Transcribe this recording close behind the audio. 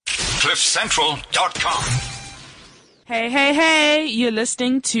CliffCentral.com. Hey, hey, hey! You're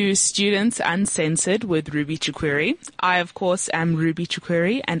listening to Students Uncensored with Ruby Chukwiri. I, of course, am Ruby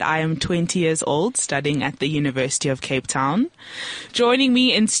Chukwiri, and I am 20 years old, studying at the University of Cape Town. Joining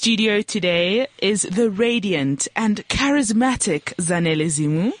me in studio today is the radiant and charismatic Zanele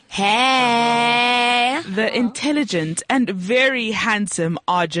Zimu. Hey! The intelligent and very handsome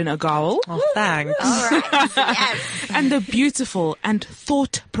Arjun Agawal. Oh, thanks. All right. Yes. And the beautiful and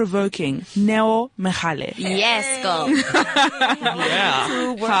thought-provoking Neo Mechale. Yes, girl.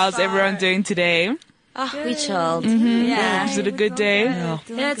 Yeah. How's everyone doing today? Oh, we chilled. Yeah. Is it a good day? Yeah.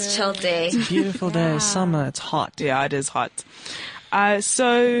 It's chill day. Beautiful day, summer, it's hot. Yeah, it is hot.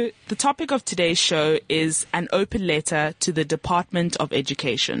 So the topic of today's show is an open letter to the Department of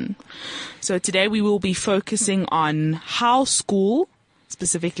Education. So today we will be focusing on how school,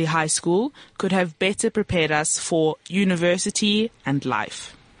 specifically high school, could have better prepared us for university and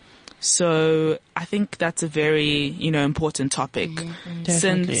life. So I think that's a very, important topic.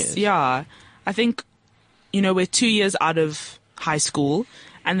 Definitely is. I think, we're 2 years out of high school,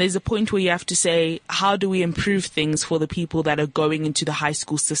 and there's a point where you have to say, how do we improve things for the people that are going into the high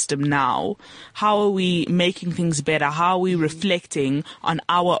school system now? How are we making things better? How are we reflecting on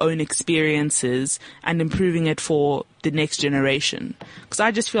our own experiences and improving it for the next generation? Because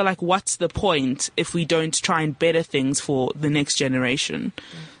I just feel like, what's the point if we don't try and better things for the next generation?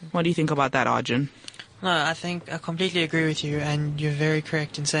 What do you think about that, Arjun? No, I think I completely agree with you, and you're very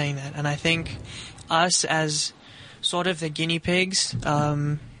correct in saying that. And I think us as sort of the guinea pigs,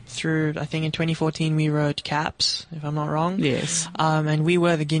 through, I think in 2014 we wrote CAPS, if I'm not wrong. Yes. And we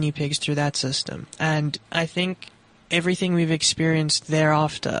were the guinea pigs through that system. And I think everything we've experienced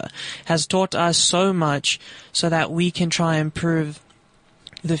thereafter has taught us so much so that we can try and improve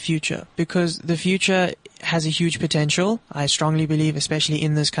the future, because the future has a huge potential, I strongly believe, especially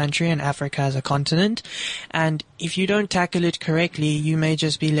in this country and Africa as a continent. And if you don't tackle it correctly, you may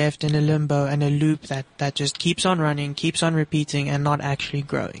just be left in a limbo and a loop that just keeps on running, keeps on repeating, and not actually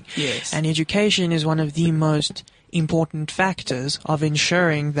growing. Yes. And education is one of the most important factors of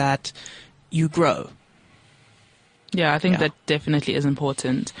ensuring that you grow. Yeah, I think that definitely is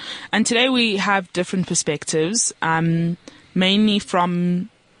important. And today we have different perspectives, mainly from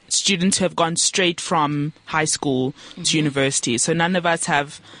students who have gone straight from high school to university. So none of us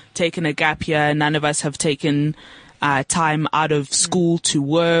have taken a gap year. None of us have taken time out of school to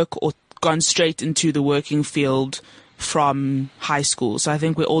work or gone straight into the working field from high school. So I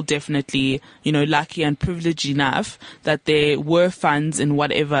think we're all definitely, lucky and privileged enough that there were funds in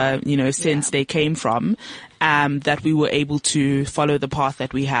whatever, sense they came from, that we were able to follow the path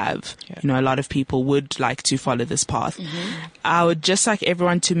that we have. Yeah. A lot of people would like to follow this path. I would just like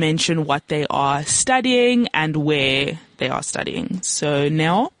everyone to mention what they are studying and where they are studying. So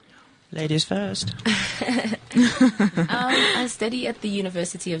Nell? Ladies first. I study at the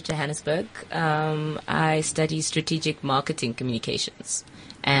University of Johannesburg. I study strategic marketing communications,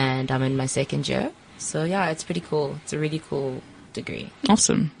 and I'm in my second year. So yeah, it's pretty cool. It's a really cool degree.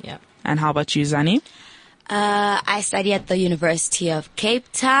 Awesome. Yeah. And how about you, Zani? I study at the University of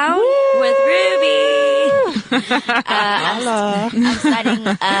Cape Town with Ruby. I'm studying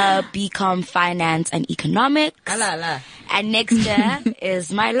BCom Finance and Economics. And next year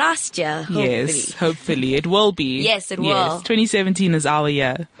is my last year, hopefully. Yes, hopefully. It will be. Yes, it will. Yes, 2017 is our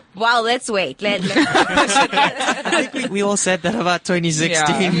year. Well, let's wait. Let's I think we all said that about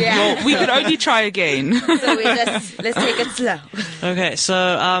 2016. Yeah. Well, we could only try again. So let's take it slow. Okay, so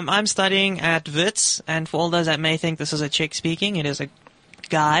I'm studying at WITS, and for all those that may think this is a chick speaking, it is a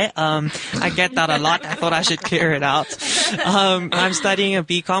guy. I get that a lot. I thought I should clear it out. I'm studying a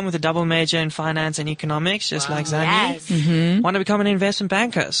BCom with a double major in finance and economics, just like Zani. Yes. Want to become an investment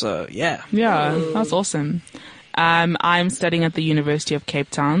banker, so yeah. Yeah, that's awesome. I'm studying at the University of Cape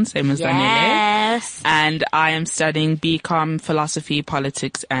Town, same as Daniele. Yes. And I am studying BCom Philosophy,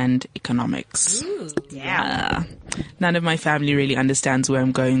 Politics and Economics. Ooh. Yeah. None of my family really understands where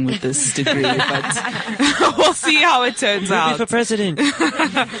I'm going with this degree, but we'll see how it turns Ruby out. for president.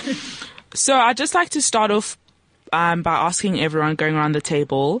 So I'd just like to start off by asking everyone going around the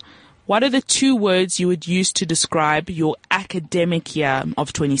table, what are the 2 words you would use to describe your academic year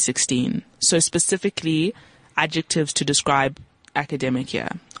of 2016? So specifically, adjectives to describe academic year.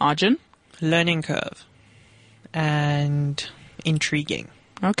 Arjun? Learning curve. And intriguing.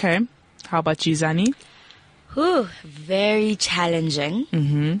 Okay. How about you, Zani? Very challenging.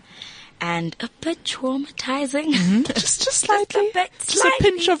 Mm-hmm. And a bit traumatizing. Just slightly. Just a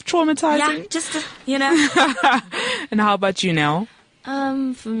pinch of traumatizing. Yeah, just, And how about you, Nell?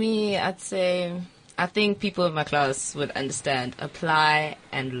 For me, I'd say I think people in my class would understand. Apply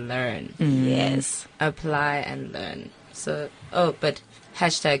and learn. Yes. Apply and learn. So, but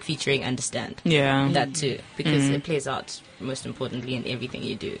hashtag featuring understand. Yeah. That too, because it plays out most importantly in everything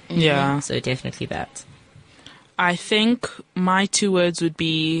you do. Yeah. So definitely that. I think my 2 words would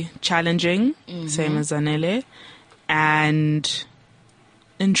be challenging, same as Zanele, and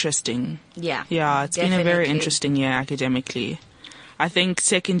interesting. Yeah. Yeah, it's been a very Definitely. interesting year academically. I think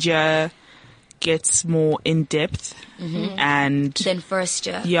second year gets more in depth and Then first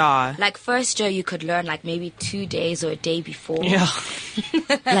year. yeah. Like first year, you could learn like maybe 2 days or a day before. Yeah.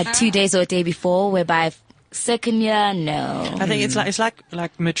 Like 2 days or a day before, whereby second year, no. I think it's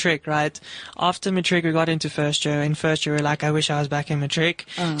like matric, right? After matric, we got into first year. In first year, we're like, I wish I was back in matric.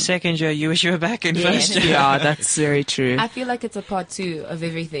 Second year, you wish you were back in first year. Yeah, that's very true. I feel like it's a part 2 of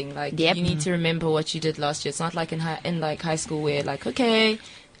everything. Like Yep. you need to remember what you did last year. It's not like in high school where like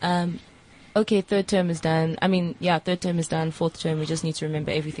okay, third term is done. I mean, yeah, third term is done. Fourth term, we just need to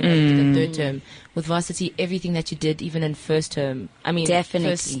remember everything that you did in third term. With varsity, everything that you did, even in first term. I mean, Definitely.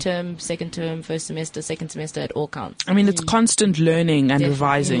 first term, second term, first semester, second semester, it all counts. I mean, it's constant learning and Definitely.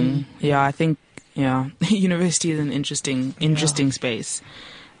 revising. Yeah, I think, university is an interesting space.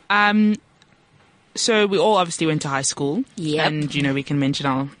 So we all obviously went to high school. Yep. And, we can mention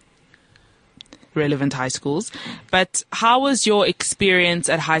our relevant high schools. But how was your experience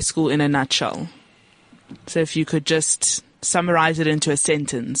at high school in a nutshell? So if you could just summarize it into a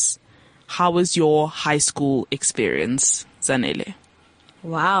sentence. How was your high school experience, Zanele?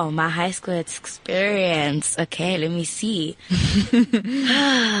 Wow, my high school experience. Okay, let me see.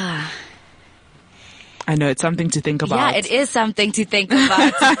 I know, it's something to think about. Yeah, it is something to think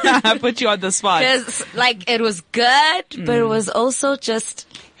about. I put you on the spot. Because, like, it was good, but it was also just,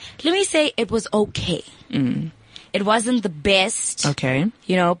 let me say it was okay. It wasn't the best, Okay.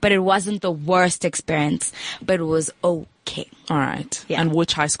 but it wasn't the worst experience, but it was okay. All right. Yeah. And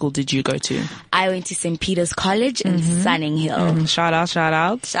which high school did you go to? I went to St. Peter's College in Sunning Hill. Shout out. Shout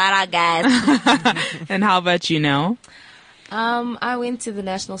out, guys. And how about you now? I went to the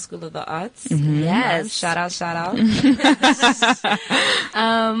National School of the Arts. Yes. Shout out.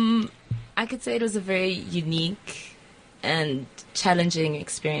 I could say it was a very unique and challenging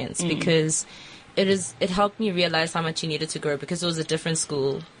experience because it helped me realize how much you needed to grow because it was a different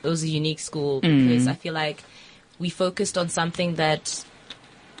school. It was a unique school because I feel like we focused on something that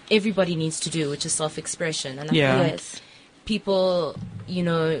everybody needs to do, which is self-expression. And I Yeah. feel like Yes. people,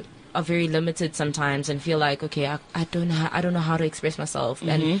 are very limited sometimes and feel like, okay, I don't know how to express myself.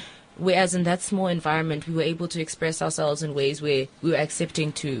 And whereas in that small environment, we were able to express ourselves in ways where we were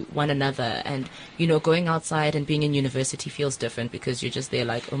accepting to one another. And, going outside and being in university feels different because you're just there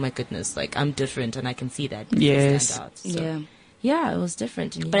like, oh my goodness, like I'm different and I can see that. You can Yes. stand out. So, Yeah. yeah, it was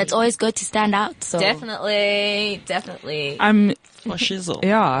different. And But it's always good to stand out, so. definitely. I'm Or shizzle.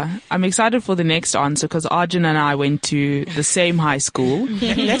 I'm excited for the next answer because Arjun and I went to the same high school.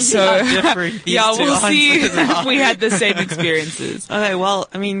 Let's see how different these two We'll see answers are. if we had the same experiences. Okay, well,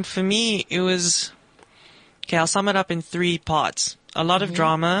 I mean, for me, it was... Okay, I'll sum it up in 3 parts. A lot of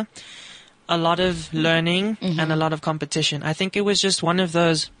drama, a lot of learning, and a lot of competition. I think it was just one of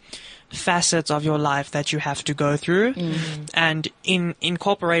those facets of your life that you have to go through. And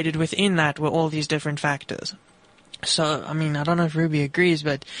incorporated within that were all these different factors. So, I mean, I don't know if Ruby agrees,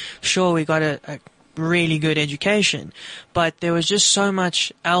 but sure, we got a really good education, but there was just so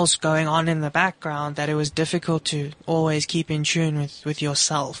much else going on in the background that it was difficult to always keep in tune with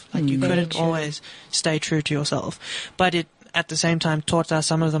yourself. Like you couldn't always stay true to yourself. But it, at the same time, taught us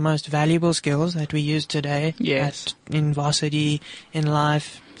some of the most valuable skills that we use today Yes. in varsity, in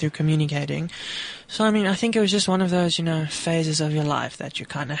life, through communicating. So, I mean, I think it was just one of those, phases of your life that you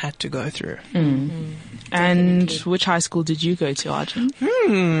kind of had to go through. And which high school did you go to, Arjun?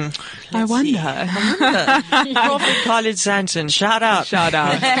 I wonder. Crawford College Santon, shout out. Shout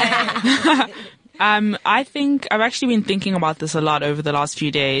out. I think I've actually been thinking about this a lot over the last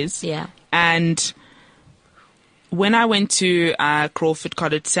few days. Yeah. And when I went to Crawford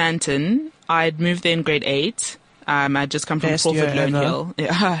College Santon, I'd moved there in grade 8. I'd just come from Best Crawford year ever. Learnhill.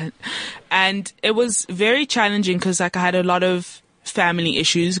 Yeah. And it was very challenging because I had a lot of family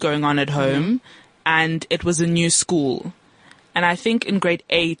issues going on at home and it was a new school. And I think in grade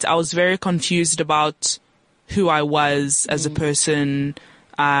 8, I was very confused about who I was as a person.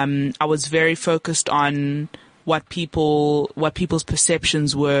 I was very focused on what people's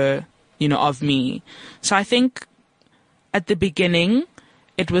perceptions were, of me. So I think at the beginning,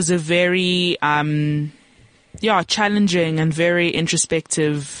 it was a very, challenging and very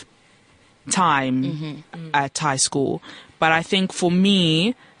introspective time at high school. But I think for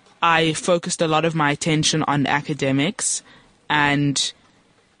me, I focused a lot of my attention on academics, and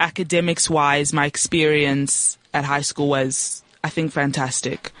academics-wise, my experience at high school was, I think,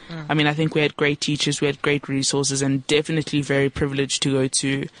 fantastic. I mean, I think we had great teachers, we had great resources, and definitely very privileged to go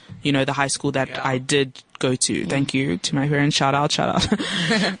to, the high school that I did go to. Thank you to my parents. Shout out.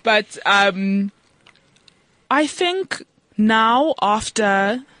 But I think now,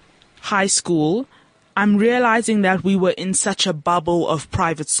 after high school, I'm realizing that we were in such a bubble of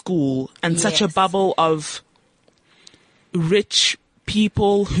private school and such a bubble of rich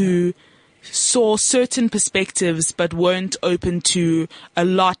people who saw certain perspectives but weren't open to a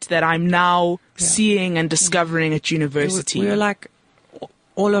lot that I'm now seeing and discovering at university. We were like,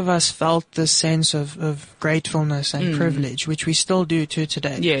 all of us felt this sense of gratefulness and privilege, which we still do to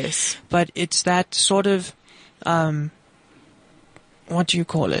today. Yes. But it's that sort of, what do you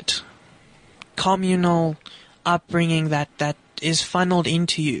call it? Communal upbringing that is funneled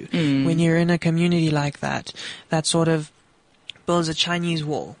into you when you're in a community like that. That sort of builds a Chinese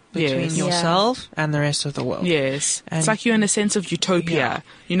wall between yourself and the rest of the world. Yes. And it's like you're in a sense of utopia.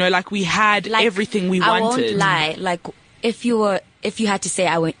 Like we had everything we wanted. I won't lie. Like, if you had to say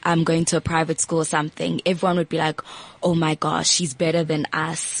I'm going to a private school or something, everyone would be like, oh my gosh, she's better than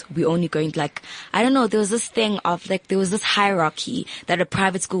us. We're only going to I don't know, there was this thing of there was this hierarchy that a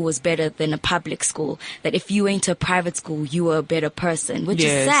private school was better than a public school. That if you went to a private school, you were a better person, which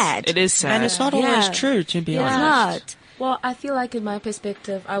is sad. It is sad. And it's not always true, to be honest. It's not. Well, I feel like in my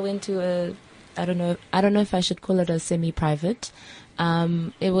perspective, I went to I don't know if I should call it a semi-private.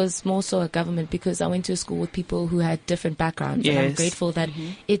 It was more so a government, because I went to a school with people who had different backgrounds. Yes. And I'm grateful that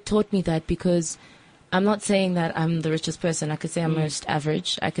it taught me that, because I'm not saying that I'm the richest person. I could say I'm most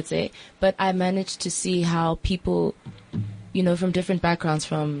average, I could say. But I managed to see how people, from different backgrounds,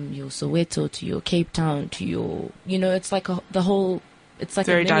 from your Soweto to your Cape Town to your, it's like the whole... It's like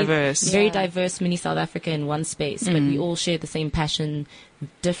very diverse. Very diverse mini South Africa in one space, but we all share the same passion,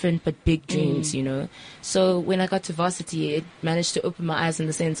 different but big dreams, So when I got to varsity, it managed to open my eyes in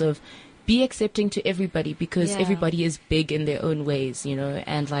the sense of be accepting to everybody, because everybody is big in their own ways,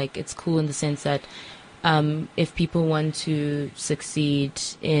 and it's cool in the sense that if people want to succeed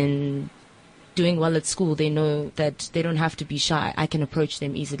in doing well at school, they know that they don't have to be shy. I can approach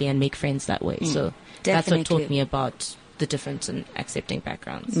them easily and make friends that way. So that's what taught me about the difference in accepting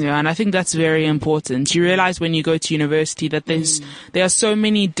backgrounds. Yeah, and I think that's very important. You realize when you go to university that there are so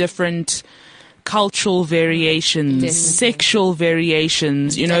many different cultural variations, sexual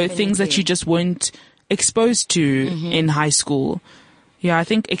variations, things that you just weren't exposed to in high school. Yeah, I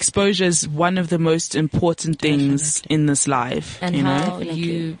think exposure is one of the most important things in this life. And how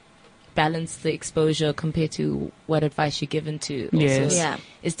you balance the exposure compared to what advice you're given to also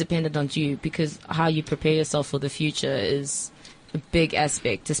is dependent on you, because how you prepare yourself for the future is a big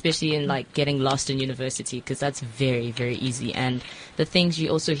aspect, especially in getting lost in university, because that's very, very easy. And the things you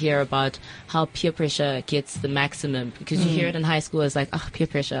also hear about how peer pressure gets the maximum, because you hear it in high school as peer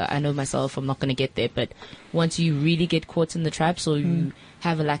pressure, I know myself, I'm not going to get there. But once you really get caught in the traps, or you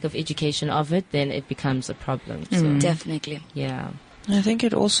have a lack of education of it, then it becomes a problem. So, definitely. Yeah. I think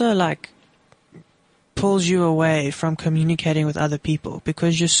it also pulls you away from communicating with other people,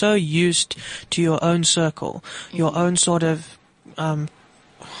 because you're so used to your own circle, your own sort of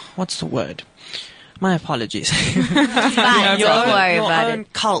what's the word? My apologies. Fine, your don't worry your about own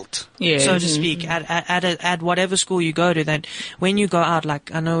it. cult, so to speak, at whatever school you go to. Then when you go out,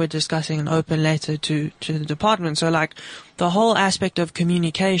 I know we're discussing an open letter to the department, so the whole aspect of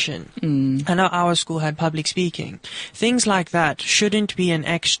communication. I know our school had public speaking. Things like that shouldn't be an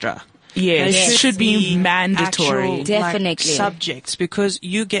extra. Yes, it should be mandatory. Actual, Definitely. subjects, because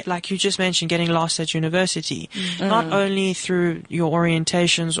you get, you just mentioned, getting lost at university, not only through your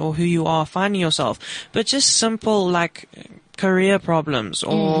orientations or who you are finding yourself, but just simple career problems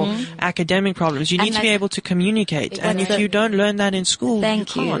or academic problems. You need to be able to communicate. And if you don't learn that in school, you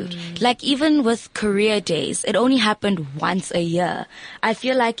can't. Even with career days, it only happened once a year. I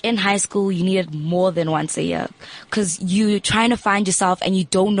feel like in high school, you need it more than once a year, because you're trying to find yourself and you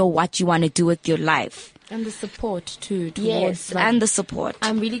don't know what you want to do with your life. And the support too. Yes, and the support.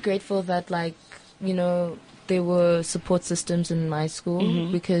 I'm really grateful that there were support systems in my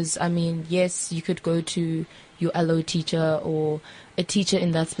school, because yes, you could go to your LO teacher or a teacher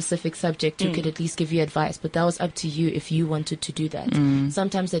in that specific subject who could at least give you advice, but that was up to you if you wanted to do that.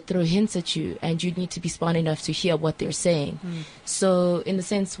 Sometimes they throw hints at you and you need to be smart enough to hear what they're saying. So in the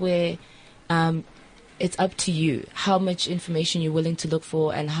sense where it's up to you how much information you're willing to look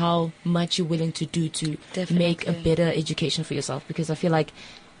for and how much you're willing to do to make a better education for yourself, because I feel like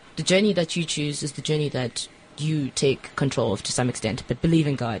the journey that you choose is the journey that you take control of to some extent, but believe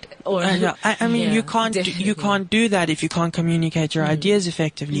in God. Or I mean, you can't do that if you can't communicate your ideas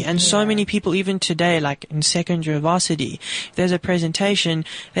effectively. And so many people, even today, like in second year varsity, if there's a presentation,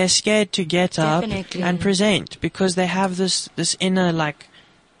 they're scared to get up and present because they have this inner, like,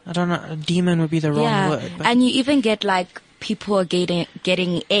 I don't know, demon would be the wrong word. But and you even get like people are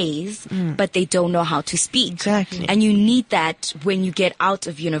getting A's, but they don't know how to speak. Exactly. And you need that when you get out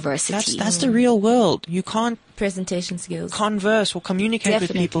of university. That's the real world. You can't presentation skills, converse or communicate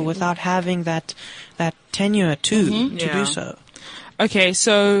with people without having that tenure to do so. Okay,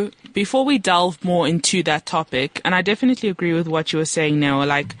 so before we delve more into that topic, and I definitely agree with what you were saying now,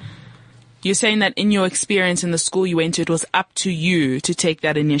 like, you're saying that in your experience in the school you went to, it was up to you to take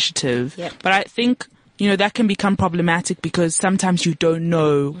that initiative. Yep. But I think, that can become problematic because sometimes you don't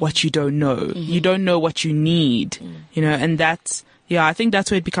know what you don't know. You don't know what you need, and that's, I think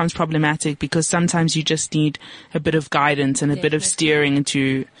that's where it becomes problematic because sometimes you just need a bit of guidance and a bit of steering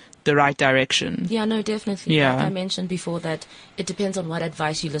into the right direction. Yeah, no, definitely. Yeah. Like I mentioned before that it depends on what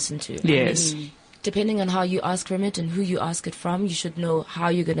advice you listen to. Yes. I mean, depending on how you ask from it and who you ask it from, you should know how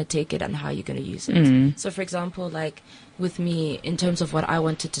you're going to take it and how you're going to use it. So, for example, like with me, in terms of what I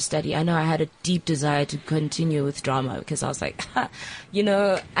wanted to study, I know I had a deep desire to continue with drama because I was like, I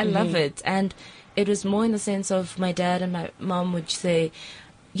love it. And it was more in the sense of my dad and my mom would say,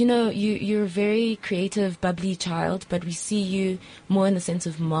 you're a very creative, bubbly child, but we see you more in the sense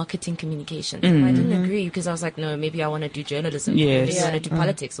of marketing communications. And I didn't agree because I was like, no, maybe I want to do journalism. Yes. Maybe I want to do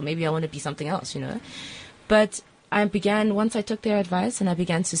politics, or maybe I want to be something else, But once I took their advice and I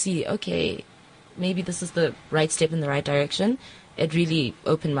began to see, okay, maybe this is the right step in the right direction, it really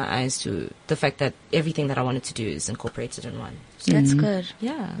opened my eyes to the fact that everything that I wanted to do is incorporated in one. So that's good.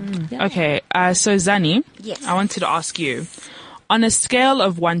 Yeah. Okay, so Zani, Yes. I wanted to ask you, on a scale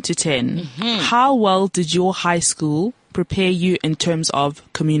of 1 to 10, how well did your high school prepare you in terms of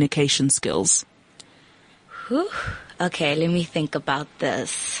communication skills? Whew. Okay, let me think about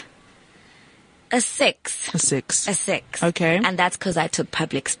this. A 6. A 6. A 6. Okay. And that's because I took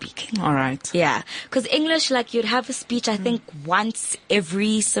public speaking. All right. Yeah. Because English, like, you'd have a speech, I think, once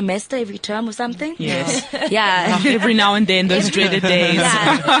every semester, every term or something. Yes. Yeah. Every now and then, those dreaded days.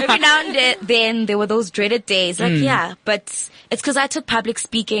 Yeah. Every now and then, there were those dreaded days. Like, but it's because I took public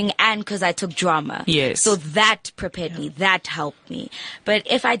speaking and because I took drama. Yes. So that prepared me. That helped me. But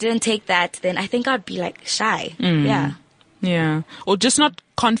if I didn't take that, then I think I'd be, like, shy. Yeah. Yeah. Or just not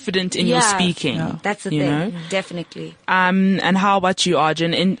confident in your speaking. Yeah. That's the thing. Definitely. And how about you,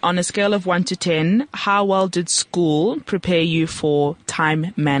 Arjun? On a scale of 1 to 10, how well did school prepare you for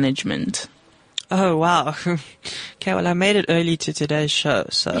time management? Oh, wow. Okay, well, I made it early to today's show,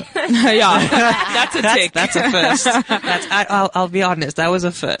 so. Yeah, that's a tick. That's a first. I'll be honest, that was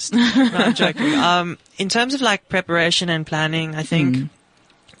a first. No, I'm joking. In terms of like preparation and planning, I think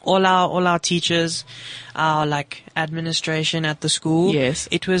all our teachers, our like administration at the school, yes,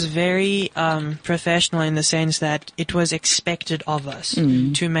 it was very professional in the sense that it was expected of us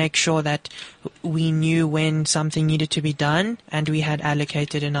to make sure that we knew when something needed to be done and we had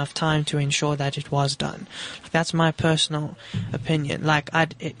allocated enough time to ensure that it was done. That's my personal opinion. Like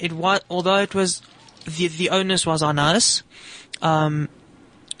it was, although it was the onus was on us,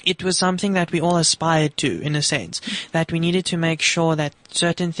 it was something that we all aspired to, in a sense, that we needed to make sure that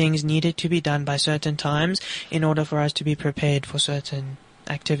certain things needed to be done by certain times in order for us to be prepared for certain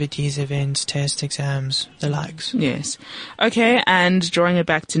activities, events, tests, exams, the likes. Yes. Okay, and drawing it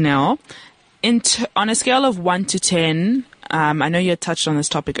back to now, on a scale of 1 to 10, I know you had touched on this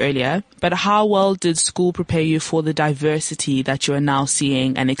topic earlier, but how well did school prepare you for the diversity that you are now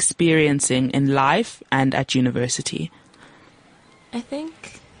seeing and experiencing in life and at university? I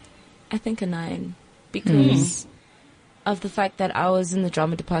think a 9 because of the fact that I was in the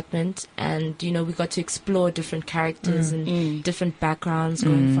drama department and, we got to explore different characters and different backgrounds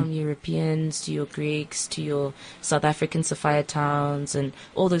going from Europeans to your Greeks to your South African Sophia Towns and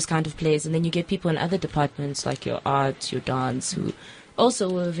all those kind of plays. And then you get people in other departments like your art, your dance, who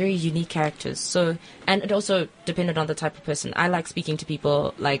also were very unique characters. So, and it also depended on the type of person. I like speaking to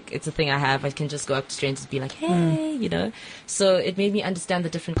people, like it's a thing I have. I can just go up to strangers and be like, hey, So it made me understand the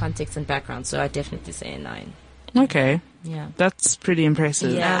different contexts and backgrounds. So I definitely say a 9. Okay. Yeah. That's pretty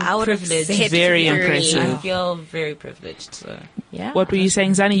impressive. Yeah, I would have said very 3. impressive. I feel very privileged. So, yeah. What were you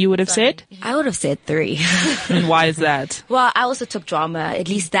saying, Zani? You would have said? I would have said 3. And why is that? Well, I also took drama. At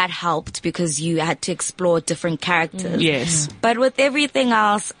least that helped because you had to explore different characters. Yes. But with everything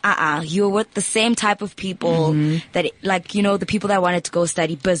else, you were with the same type of people that, like, the people that wanted to go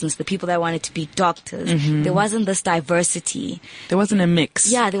study business, the people that wanted to be doctors. There wasn't this diversity. There wasn't a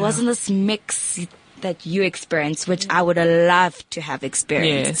mix. Yeah, there wasn't this mix. that you experienced, which I would have loved to have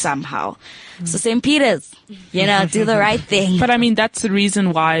experienced Yes. somehow. So St. Peter's, do the right thing. But I mean, that's the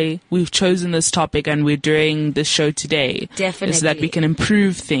reason why we've chosen this topic and we're doing this show today. Definitely. Is that we can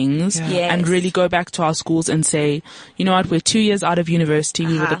improve things Yes. and really go back to our schools and say, you know what, we're 2 years out of university.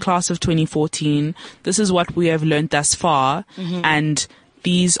 We were the class of 2014. This is what we have learned thus far. And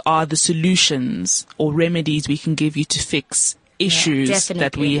these are the solutions or remedies we can give you to fix issues that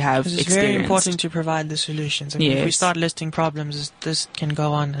definitely. we have Because it's experienced. very important to provide the solutions. I mean, if we Yes. start listing problems, this can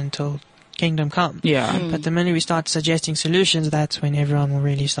go on until kingdom come. Yeah. But the minute we start suggesting solutions, that's when everyone will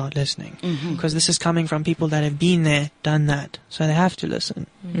really start listening. Because this is coming from people that have been there, done that. So they have to listen.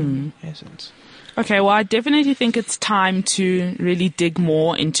 In essence. Okay, well, I definitely think it's time to really dig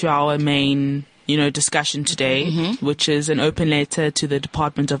more into our main, discussion today, which is an open letter to the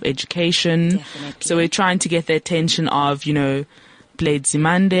Department of Education. Definitely. So we're trying to get the attention of, Blade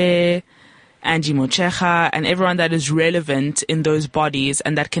Zimande, Angie Mochecha, and everyone that is relevant in those bodies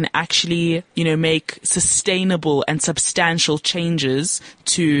and that can actually, make sustainable and substantial changes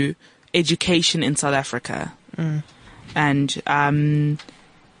to education in South Africa. And,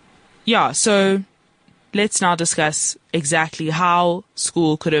 so let's now discuss exactly how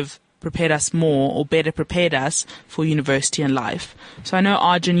school could have prepared us more or better prepared us for university and life. So I know,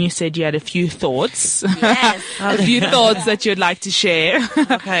 Arjun, you said you had a few thoughts. Yes. A few thoughts that you'd like to share.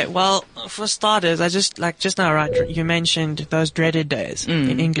 Okay, well, for starters, I just now, right, you mentioned those dreaded days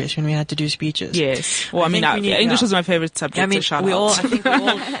in English when we had to do speeches. Yes. Well, think we need- English was my favorite subject. I mean, so shout we out. all, I think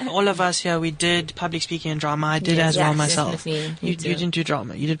all of us here, we did public speaking and drama. I did as well yes, myself. definitely. Me You too. didn't do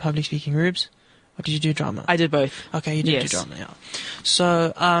drama. You did public speaking, Rubes? Or did you do drama? I did both. Okay, you did Yes. do drama, yeah.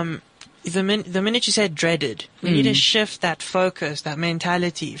 So, the minute you said dreaded, we need to shift that focus, that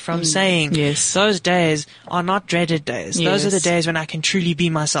mentality from saying Yes. those days are not dreaded days. Those are the Yes. days when I can truly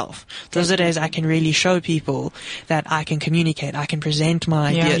be myself. Those are the days I can really show people that I can communicate, I can present my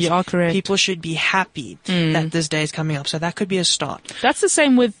Yeah, ideas. you are correct. People should be happy that this day is coming up. So that could be a start. That's the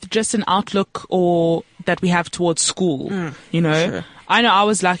same with just an outlook or that we have towards school, Sure. I know I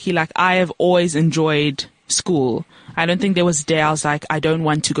was lucky, I have always enjoyed school. I don't think there was a day I was like, I don't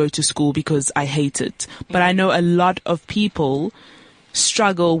want to go to school because I hate it. But I know a lot of people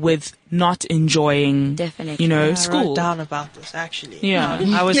struggle with not enjoying, Definitely. I school. wrote down about this actually. Yeah.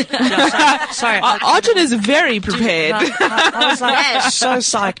 I was sorry. Arjun is very prepared. I was so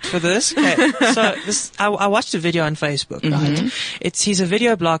psyched for this. Okay. So I watched a video on Facebook, right? He's a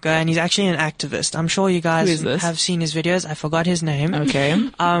video blogger and he's actually an activist. I'm sure you Who guys is this? have seen his videos. I forgot his name. Okay.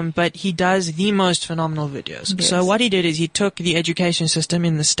 But he does the most phenomenal videos. Yes. So what he did is he took the education system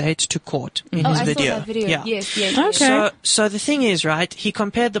in the States to court in his I video. saw that video. Yeah. Yes, yes. Okay. So the thing is, right, he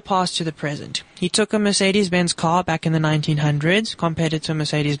compared the past to the present. He took a Mercedes-Benz car back in the 1900s, compared it to a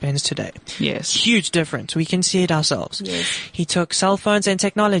Mercedes-Benz today. Yes. Huge difference. We can see it ourselves. Yes. He took cell phones and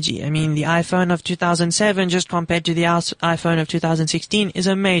technology. I mean, the iPhone of 2007 just compared to the iPhone of 2016 is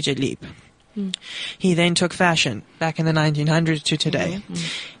a major leap. He then took fashion back in the 1900s to today.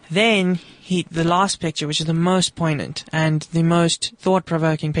 Then the last picture, which is the most poignant and the most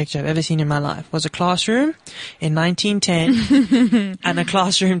thought-provoking picture I've ever seen in my life, was a classroom in 1910 and a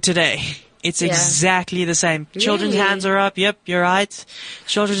classroom today. It's exactly the same. Children's Really? hands are up. Yep, you're right.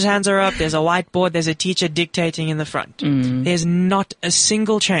 Children's hands are up. There's a whiteboard. There's a teacher dictating in the front. There's not a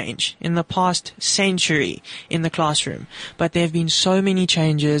single change in the past century in the classroom. But there have been so many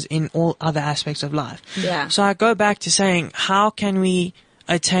changes in all other aspects of life. Yeah. So I go back to saying, how can we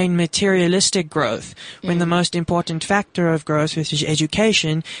attain materialistic growth when the most important factor of growth, which is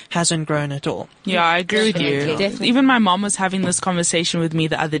education, hasn't grown at all? Yeah, I agree with you. Definitely. Even my mom was having this conversation with me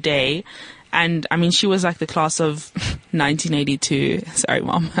the other day. And I mean, she was like the class of 1982. Sorry,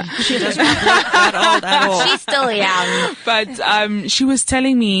 Mom. She doesn't look that old at all. She's still young. But she was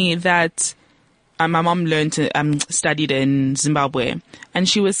telling me that my mom studied in Zimbabwe. And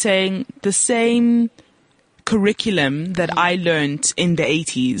she was saying the same curriculum that I learned in the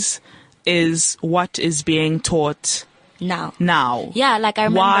 80s is what is being taught Now. now. Yeah, I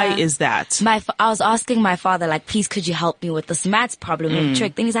remember. Why is that? I was asking my father, please, could you help me with this maths problem of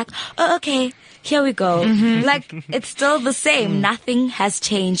trick? Then he's like, oh, okay, here we go. It's still the same. Nothing has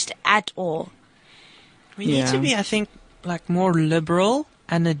changed at all. We need to be, I think, more liberal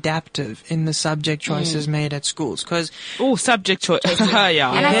and adaptive in the subject choices made at schools. Because Oh, subject choice. And Yeah.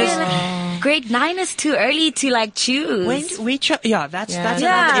 I feel like grade 9 is too early to choose. when we that's Yeah,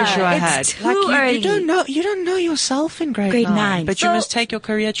 another issue I it's had. too early. You don't know yourself in grade Grade 9, nine. but you So- must take your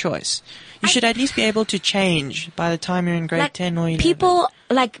career choice. You should at least be able to change by the time you're in grade 10 or 11.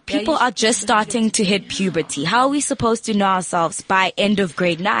 People are just starting to hit puberty. How are we supposed to know ourselves by end of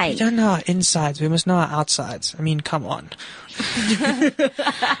grade 9? We don't know our insides. We must know our outsides. I mean, come on.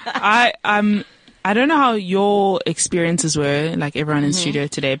 I don't know how your experiences were, like everyone in studio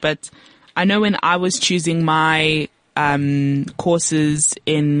today, but I know when I was choosing my courses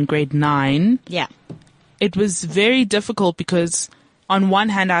in grade 9, Yeah. it was very difficult because on one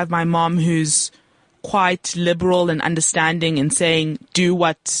hand I have my mom who's quite liberal and understanding and saying, do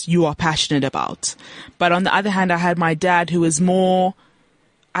what you are passionate about. But on the other hand, I had my dad who was more,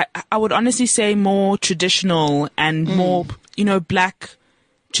 I would honestly say more traditional and more, black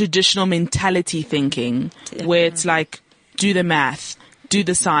traditional mentality thinking, where it's like, do the math, do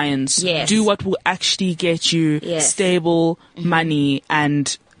the science, Yes. do what will actually get you stable money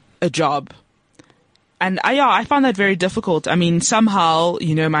and a job. And I found that very difficult. I mean, somehow,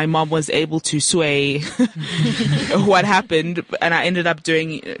 my mom was able to sway what happened, and I ended up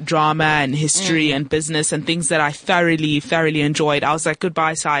doing drama and history and business and things that I thoroughly, thoroughly enjoyed. I was like,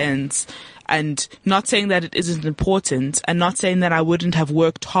 goodbye science. And not saying that it isn't important, and not saying that I wouldn't have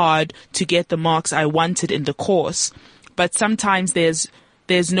worked hard to get the marks I wanted in the course. But sometimes there's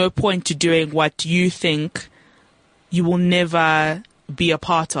no point to doing what you think you will never be a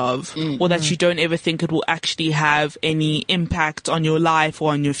part of, or that you don't ever think it will actually have any impact on your life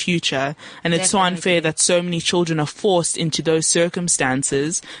or on your future. And it's so unfair that so many children are forced into those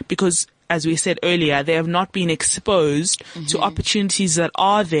circumstances because, as we said earlier, they have not been exposed to opportunities that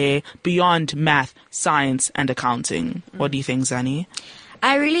are there beyond math, science, and accounting. What do you think, Zani?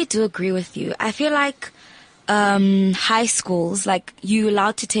 I really do agree with you. I feel like high schools, like you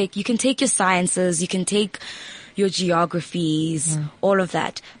can take your sciences, you can take your geographies, all of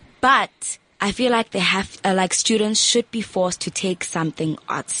that. But I feel like they have, students should be forced to take something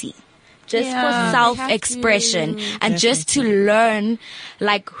artsy. Just for self-expression and just to learn,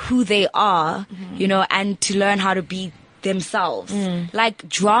 who they are, and to learn how to be themselves. Like,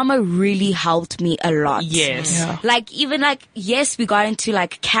 drama really helped me a lot. Yes. Yeah. Yes, we got into,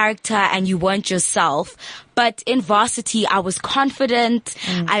 character and you weren't yourself. But in varsity, I was confident.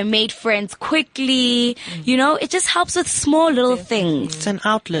 I made friends quickly. It just helps with small little things. It's an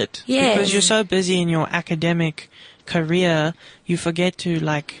outlet. Yes. Because you're so busy in your academic career, you forget to,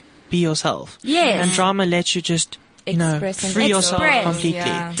 be yourself. Yes. And drama lets you just, Express and free yourself express. completely.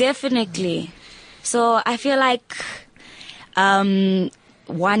 Yeah. Definitely. So I feel like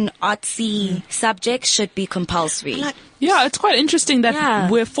one artsy subject should be compulsory. Yeah, it's quite interesting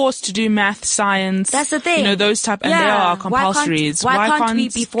that we're forced to do math, science. That's the thing. Those type, and they are compulsories. Why can't we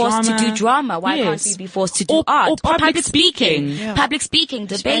be forced to do drama? Why can't we be forced to do art? Or public speaking. Yeah. Public speaking,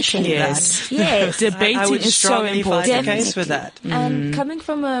 debating. Yes. Yes. Debating I would is so strongly fight important. a case for that. And coming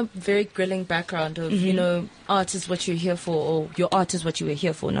from a very grilling background of, art is what you're here for, or your art is what you were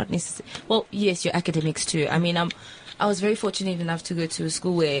here for, not necessarily. Well, yes, your academics too. I mean, I was very fortunate enough to go to a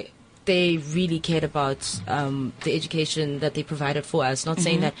school where they really cared about the education that they provided for us. Not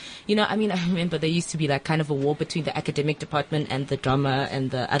saying that, I remember there used to be kind of a war between the academic department and the drama and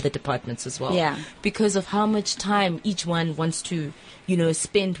the other departments as well. Yeah. Because of how much time each one wants to,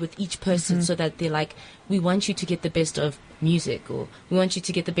 spend with each person, so that they're like, we want you to get the best of music, or we want you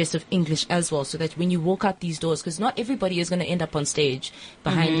to get the best of English as well, so that when you walk out these doors, because not everybody is going to end up on stage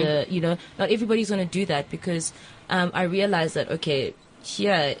behind not everybody's going to do that, because I realized that, okay,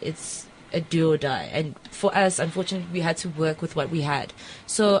 here it's a do or die, and for us, unfortunately, we had to work with what we had.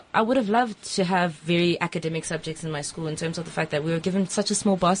 So I would have loved to have very academic subjects in my school, in terms of the fact that we were given such a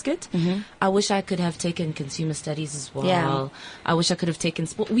small basket. I wish I could have taken consumer studies as well. Yeah. I wish I could have taken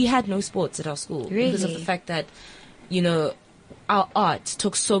sport. We had no sports at our school because of the fact that our art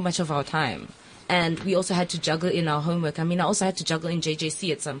took so much of our time. And we also had to juggle in our homework. I also had to juggle in JJC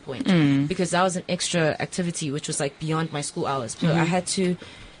at some point because that was an extra activity which was beyond my school hours. So I had to,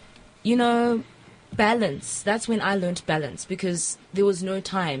 balance. That's when I learned balance, because there was no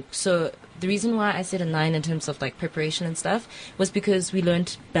time. So the reason why I said a 9 in terms of preparation and stuff was because we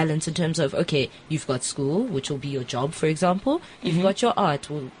learned balance in terms of, okay, you've got school, which will be your job, for example. You've got your art,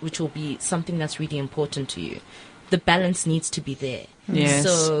 which will be something that's really important to you. The balance needs to be there. Yes.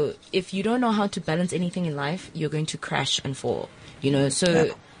 So if you don't know how to balance anything in life, you're going to crash and fall.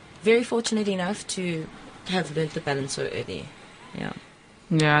 So very fortunate enough to have learned the balance so early. Yeah.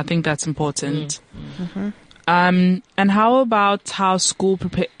 Yeah, I think that's important. And how about how school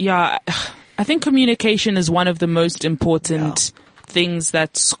prepare? Yeah, I think communication is one of the most important things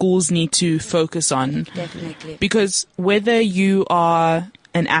that schools need to focus on. Definitely. Because whether you are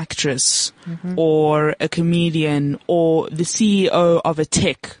an actress or a comedian or the CEO of a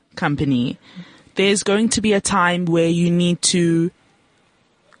tech company, there's going to be a time where you need to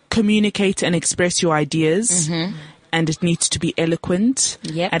communicate and express your ideas. And it needs to be eloquent.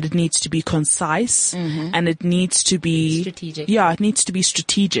 And it needs to be concise. And it needs to be strategic. Yeah, it needs to be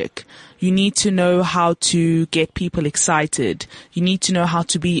strategic. You need to know how to get people excited. You need to know how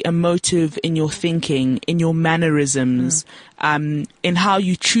to be emotive in your thinking, in your mannerisms, in how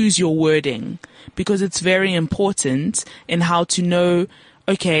you choose your wording. Because it's very important in how to know,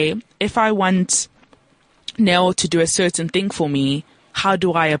 okay, if I want Nell to do a certain thing for me, how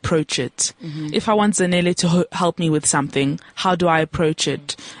do I approach it? If I want Zanele to help me with something, how do I approach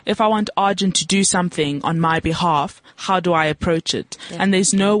it? If I want Arjun to do something on my behalf, how do I approach it? And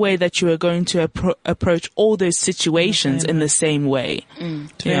there's no way that you are going to approach all those situations in the same way.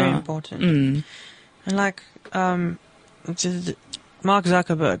 It's very important. And like, Mark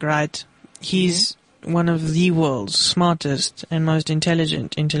Zuckerberg, right? He's one of the world's smartest and most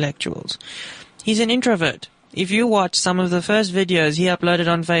intelligent intellectuals. He's an introvert. If you watch some of the first videos he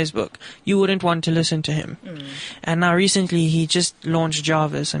uploaded on Facebook, you wouldn't want to listen to him. And now recently he just launched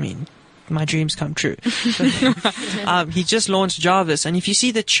Jarvis. I mean, my dreams come true. He just launched Jarvis, and if you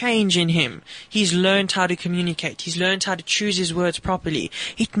see the change in him, he's learned how to communicate. He's learned how to choose his words properly.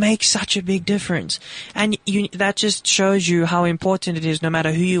 It makes such a big difference. And that just shows you how important it is, no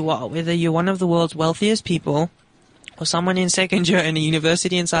matter who you are, whether you're one of the world's wealthiest people or someone in second year in a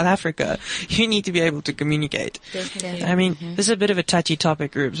university in South Africa, you need to be able to communicate. Definitely. I mean, this is a bit of a touchy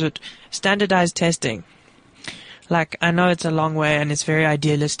topic, groups, but standardized testing. Like, I know it's a long way and it's very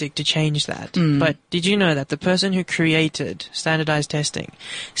idealistic to change that. But did you know that the person who created standardized testing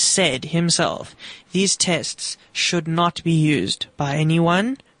said himself, these tests should not be used by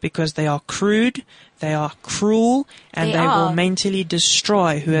anyone because they are crude, they are cruel, and they will mentally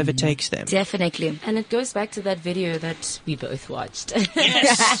destroy whoever takes them. Definitely. And it goes back to that video that we both watched.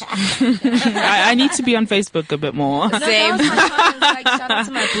 Yes! I need to be on Facebook a bit more. No, that was my fun. Like, shout out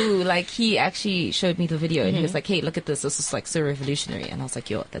to my boo. Like, he actually showed me the video and he was like, hey, look at this. This is like so revolutionary. And I was like,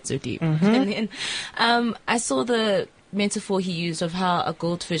 yo, that's so deep. And then I saw the metaphor he used of how a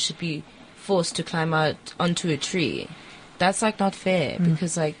goldfish should be forced to climb out onto a tree. That's like not fair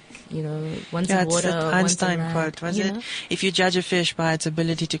because like, you know, one's in water, it's the one's Einstein in land, quote, was you it? know? If you judge a fish by its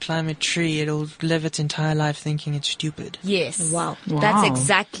ability to climb a tree, it'll live its entire life thinking it's stupid. Yes. Wow. Wow. That's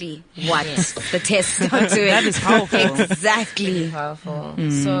exactly what the tests are doing. That is powerful. Exactly. Powerful.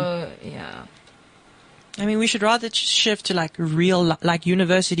 So, yeah. I mean, we should rather shift to like real, like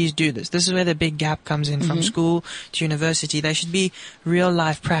universities do this. This is where the big gap comes in from school to university. There should be real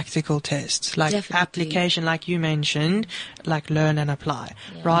life practical tests, like Definitely. application, like you mentioned, like learn and apply,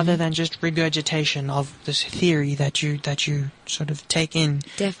 rather than just regurgitation of this theory that you sort of take in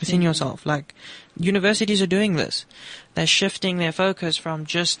within Definitely. yourself. Like universities are doing this. They're shifting their focus from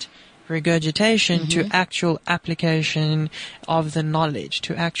just regurgitation to actual application of the knowledge,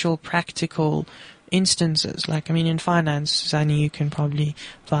 to actual practical instances. Like, I mean, in finance, Zani, you can probably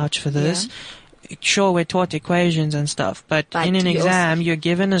vouch for this. Sure, we're taught equations and stuff, but in an exam, you're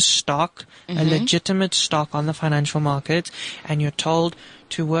given a stock, a legitimate stock on the financial market, and you're told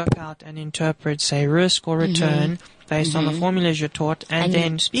to work out and interpret, say, risk or return based on the formulas you're taught, and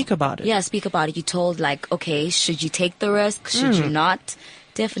then speak about it. Yeah, speak about it. You told like, okay, should you take the risk? Should you not?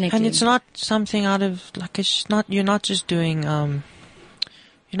 Definitely. And it's not something out of, like, it's not, you're not just doing,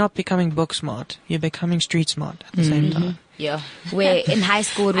 you're not becoming book smart. You're becoming street smart at the same time. Yeah. Where in high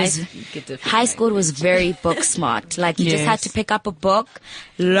school it was very book smart. Like you just had to pick up a book,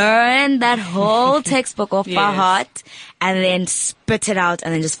 learn that whole textbook off by heart, and then spit it out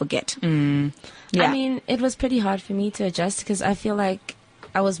and then just forget. Yeah. I mean, it was pretty hard for me to adjust because I feel like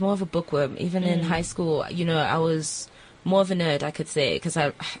I was more of a bookworm. Even in high school, you know, I was more of a nerd, I could say, because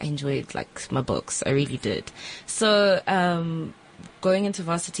I enjoyed like my books. I really did. So, going into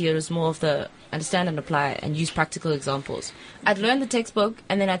varsity, it was more of the understand and apply and use practical examples. I'd learn the textbook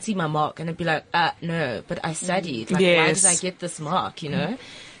and then I'd see my mark and I'd be like, no, but I studied. Like, why did I get this mark, you know?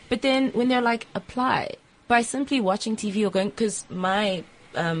 But then when they're like, apply, by simply watching TV or going, because my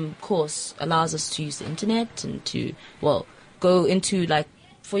course allows us to use the internet and to, well, go into like,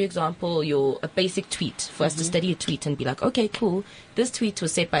 for example, a basic tweet, for us to study a tweet and be like, okay, cool, this tweet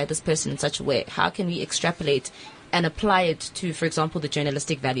was said by this person in such a way. How can we extrapolate and apply it to, for example, the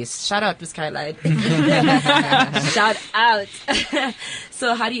journalistic values? Shout out, Ms. Caroline. Shout out.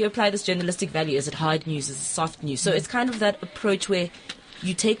 So how do you apply this journalistic value? Is it hard news? Is it soft news? So it's kind of that approach where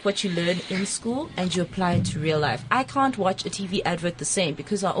you take what you learn in school and you apply it to real life. I can't watch a TV advert the same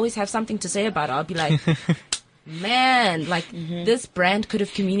because I always have something to say about it. I'll be like, man, like this brand could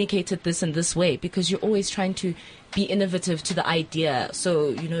have communicated this in this way, because you're always trying to be innovative to the idea. So,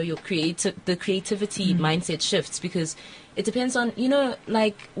 you know, the creativity mindset shifts, because it depends on, you know,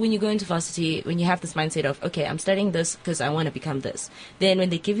 like when you go into varsity, when you have this mindset of, okay, I'm studying this because I want to become this. Then when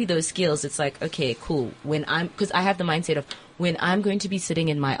they give you those skills, it's like, okay, cool. Because I have the mindset of, when I'm going to be sitting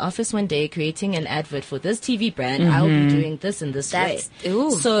in my office one day creating an advert for this TV brand, I'll be doing this in this way.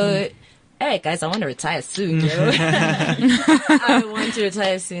 So, hey guys, I want to retire soon. I want to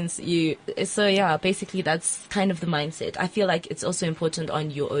retire soon. So yeah, basically that's kind of the mindset. I feel like it's also important on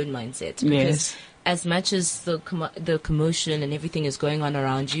your own mindset, because as much as the commotion and everything is going on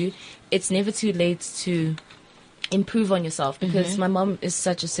around you, it's never too late to improve on yourself, because my mom is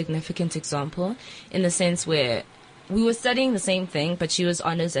such a significant example, in the sense where we were studying the same thing, but she was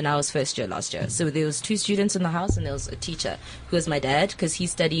honors and I was first year last year. So there was 2 students in the house, and there was a teacher who was my dad, because he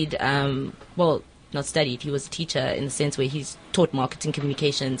studied, well, not studied, he was a teacher in the sense where he's taught marketing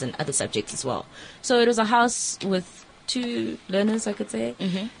communications and other subjects as well. So it was a house with 2 learners, I could say.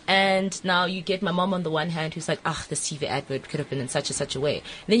 And now you get my mom on the one hand, who's like, this TV advert could have been in such and such a way.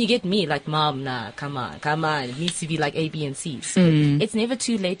 And then you get me like, mom, nah, come on. It needs to be like A, B, and C. So it's never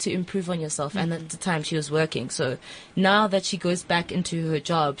too late to improve on yourself. And at the time she was working. So now that she goes back into her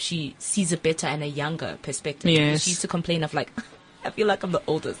job, she sees it better in a younger perspective. She used to complain of like, I feel like I'm the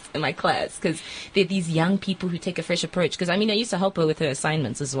oldest in my class, because they're these young people who take a fresh approach. Because, I mean, I used to help her with her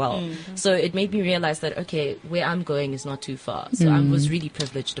assignments as well. So it made me realize that, okay, where I'm going is not too far. So I was really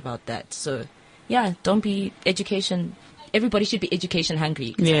privileged about that. So, yeah, don't be education. Everybody should be education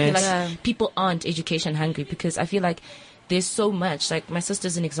hungry. I feel like people aren't education hungry, because I feel like there's so much. Like, my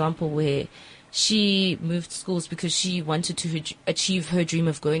sister's an example where she moved schools because she wanted to achieve her dream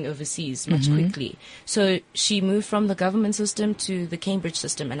of going overseas much quickly. So she moved from the government system to the Cambridge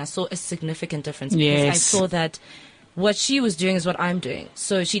system, and I saw a significant difference, because I saw that what she was doing is what I'm doing.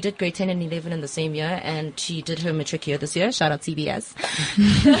 So she did grade 10 and 11 in the same year, and she did her matric year this year. Shout out CBS.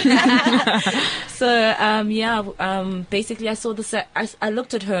 So, basically I saw this, I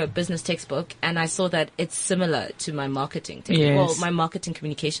looked at her business textbook, and I saw that it's similar to my marketing textbook. Well, my marketing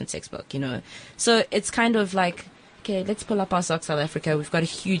communication textbook, you know. So it's kind of like, okay, let's pull up our socks, South Africa. We've got a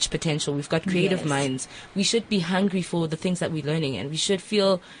huge potential. We've got creative minds. We should be hungry for the things that we're learning, and we should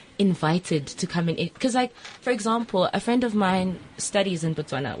feel invited to come in. Because, like, for example, a friend of mine studies in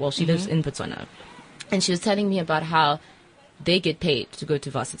Botswana. Well, she lives in Botswana. And she was telling me about how they get paid to go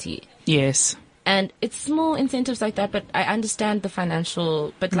to varsity. Yes. And it's small incentives like that, but I understand the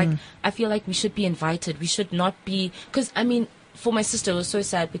financial. But, like, I feel like we should be invited. We should not be... Because, I mean, for my sister, it was so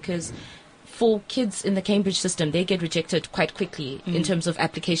sad, because for kids in the Cambridge system, they get rejected quite quickly in terms of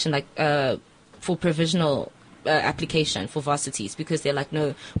application, like for provisional application for varsities, because they're like,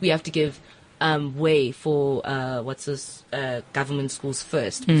 no, we have to give way for government schools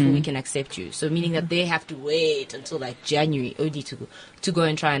first before we can accept you. So meaning that they have to wait until like January only to go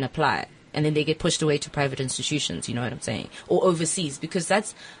and try and apply. And then they get pushed away to private institutions, you know what I'm saying? Or overseas, because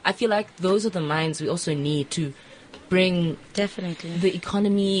I feel like those are the minds we also need to bring the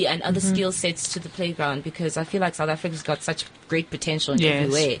economy and other skill sets to the playground, because I feel like South Africa's got such great potential in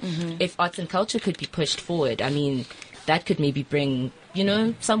every way. If arts and culture could be pushed forward, I mean, that could maybe bring, you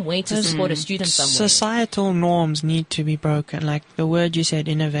know, some way to support a student somewhere. Societal norms need to be broken, like the word you said,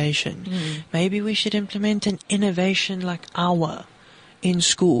 innovation. Maybe we should implement an innovation like hour in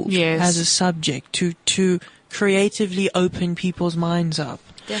school as a subject to creatively open people's minds up.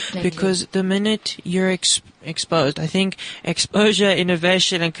 Definitely. Because the minute you're exposed, I think exposure,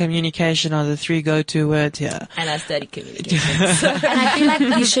 innovation, and communication are the 3 go-to words here. And I study communication. And I feel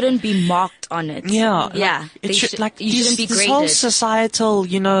like you shouldn't be marked on it. Yeah. You shouldn't be this graded. whole societal,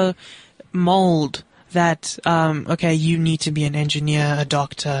 you know, mold that, okay, you need to be an engineer, a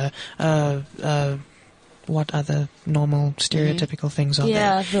doctor, what other normal stereotypical things are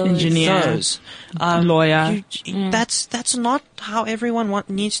there? Engineers, lawyer. That's not how everyone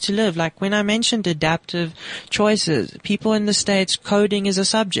needs to live. Like when I mentioned adaptive choices, people in the States, coding is a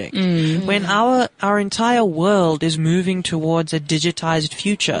subject. When our entire world is moving towards a digitized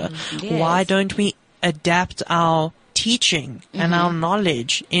future, why don't we adapt our teaching and our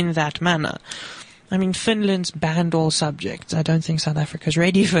knowledge in that manner? I mean, Finland's banned all subjects. I don't think South Africa's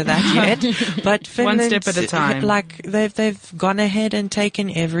ready for that yet. But Finland, one step at a time. Like they've gone ahead and taken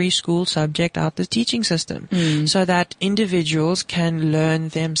every school subject out the teaching system, so that individuals can learn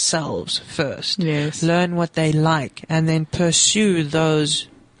themselves first, learn what they like, and then pursue those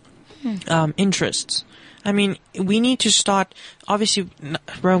interests. I mean, we need to start, obviously,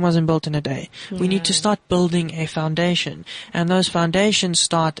 Rome wasn't built in a day. We need to start building a foundation. And those foundations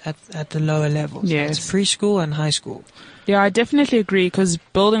start at the lower levels. Yes. It's preschool and high school. Yeah, I definitely agree, because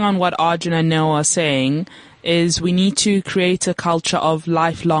building on what Arjun and Noah are saying is we need to create a culture of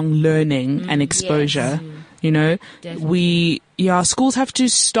lifelong learning and exposure. Yes. You know, Definitely. schools have to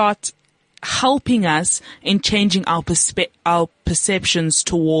start helping us in changing our perceptions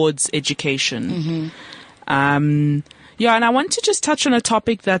towards education. And I want to just touch on a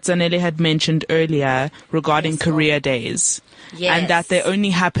topic that Zanele had mentioned earlier regarding career days. Yes. And that they only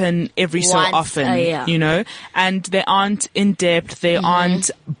happen every so Once often, a year. you know, and they aren't in depth, they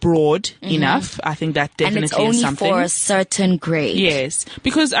aren't broad enough. I think that And definitely it's only is something. for a certain grade. Yes,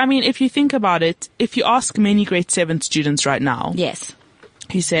 because I mean, if you think about it, if you ask many grade 7 students right now, Yes.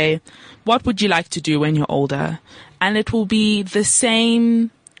 you say, what would you like to do when you're older? And it will be the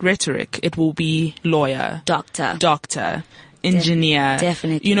same rhetoric. It will be lawyer, Doctor. engineer.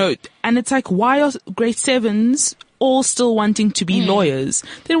 Definitely. You know, and it's like, why are grade 7s all still wanting to be lawyers?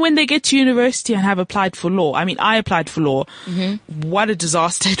 Then when they get to university and have applied for law, I mean, I applied for law. What a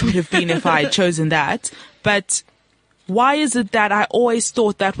disaster it would have been if I had chosen that. But why is it that I always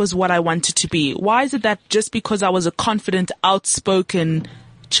thought that was what I wanted to be? Why is it that just because I was a confident, outspoken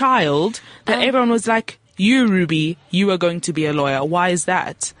child, that everyone was like, you, Ruby, you are going to be a lawyer? Why is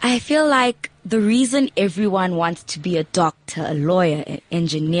that? I feel like the reason everyone wants to be a doctor, a lawyer, an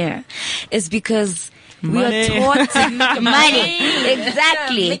engineer is because we are Money. taught money.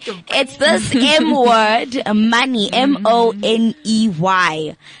 Exactly. It's this M word, money,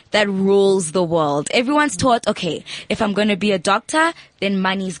 MONEY, that rules the world. Everyone's taught, okay, if I'm going to be a doctor, then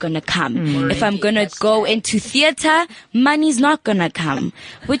money's going to come. If I'm going to go into theater, money's not going to come,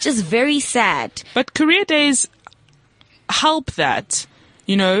 which is very sad. But career days help that,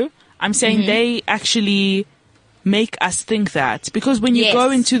 you know? I'm saying they actually make us think that, because when you Yes. go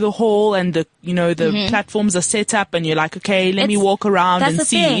into the hall and the platforms are set up and you're like, okay, let me It's- walk around That's and the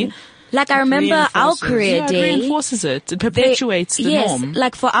see. thing. Like I remember our reinforces. career Yeah, it day. reinforces it. It perpetuates the yes, norm.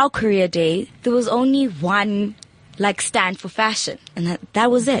 like for our career day, there was only one like stand for fashion, and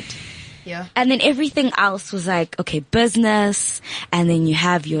that was it. Yeah. And then everything else was like, okay, business, and then you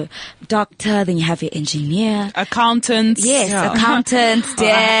have your doctor, then you have your engineer. Accountants. Yes, Yeah. accountants,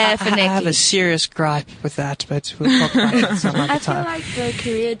 definitely. I have a serious gripe with that, but we'll talk about it some other I feel time. like the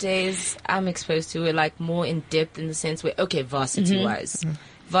career days I'm exposed to were like more in depth in the sense where, okay, varsity wise.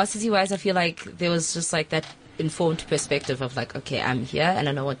 Varsity wise, I feel like there was just like that informed perspective of like, okay, I'm here and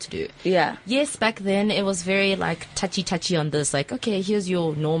I know what to do. Yeah. Yes, back then it was very like touchy on this, like, okay, here's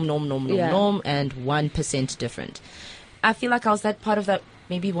your norm, Yeah. and 1% different. I feel like I was that part of that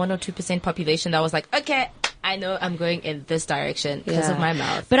maybe 1 or 2% population that was like, okay, I know I'm going in this direction because of my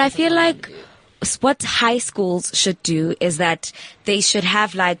mouth. But I because of feel what I like wanna do. what high schools should do is that they should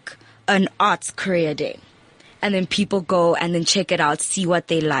have like an arts career day. And then people go and then check it out, see what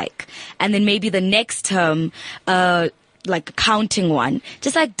they like. And then maybe the next term, like accounting one,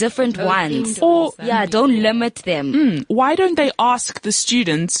 just like different ones. Or Yeah, don't limit them. why don't they ask the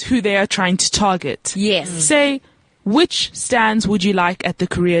students who they are trying to target? Yes. Say, which stands would you like at the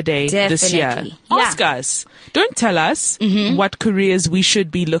career day this year? Definitely. Yeah. Ask us. Don't tell us what careers we should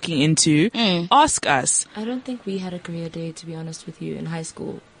be looking into. Ask us. I don't think we had a career day, to be honest with you, in high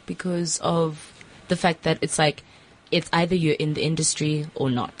school because of the fact that it's like, it's either you're in the industry or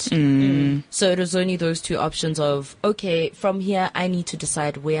not. So it was only those two options of, okay, from here I need to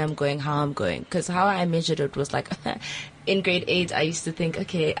decide where I'm going, how I'm going. Because how I measured it was like, in grade 8, I used to think,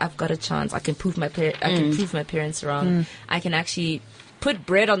 okay, I've got a chance. I can prove my parents wrong. I can actually put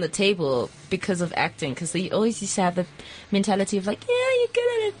bread on the table because of acting. Because they always used to have the mentality of like, yeah, you're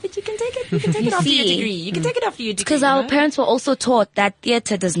good at it, but you can take it. You can take it after your see. degree. You can take it after your degree. Because our parents were also taught that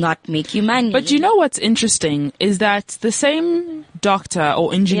theater does not make you money. But you know what's interesting is that the same doctor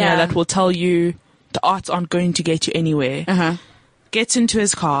or engineer Yeah. that will tell you the arts aren't going to get you anywhere gets into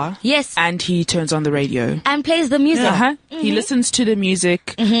his car Yes. and he turns on the radio. And plays the music. He listens to the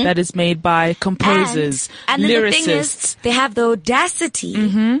music that is made by composers, And then lyricists. the thing is, they have the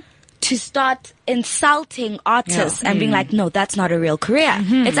audacity to start insulting artists and being like, no, that's not a real career.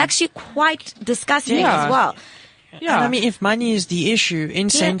 It's actually quite disgusting Yeah. as well. yeah. And I mean, if money is the issue,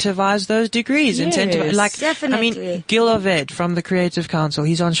 incentivize those degrees. Yes. Incentivize, like, I Definitely. mean, Gil Oved from the Creative Council,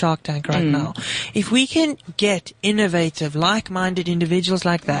 he's on Shark Tank right now. If we can get innovative, like-minded individuals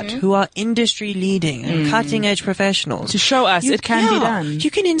like that who are industry leading and cutting-edge professionals to show us it can be done. You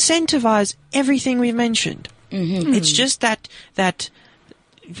can incentivize everything we've mentioned. It's just that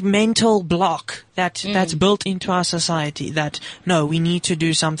mental block that's built into our society that no, we need to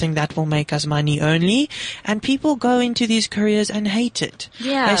do something that will make us money only, and people go into these careers and hate it.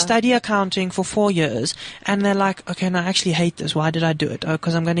 They study accounting for 4 years and they're like, okay, no, I actually hate this. Why did I do it? Oh,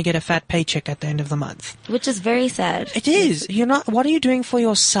 because I'm going to get a fat paycheck at the end of the month. Which is very sad. It is. You're not. What are you doing for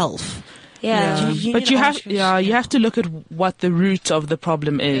yourself? But you have to look at what the root of the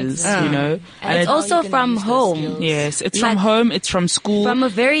problem is, you know. And it's also from home. Yes, it's from home, it's from school. From a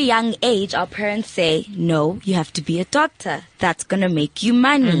very young age, our parents say, no, you have to be a doctor. That's going to make you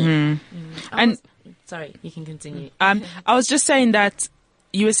money. And sorry, you can continue. I was just saying that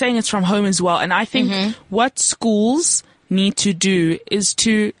you were saying it's from home as well. And I think what schools need to do is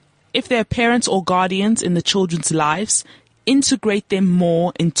to, if they're parents or guardians in the children's lives, integrate them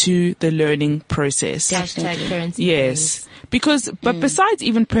more into the learning process. Hashtag parents' yes. Because, but besides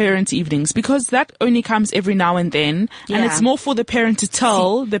even parent evenings, because that only comes every now and then, and it's more for the parent to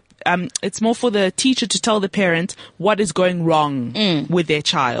tell it's more for the teacher to tell the parent what is going wrong with their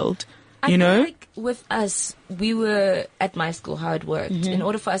child. You know? Like with us, we were at my school, how it worked. In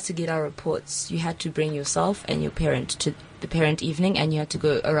order for us to get our reports, you had to bring yourself and your parent to the parent evening, and you had to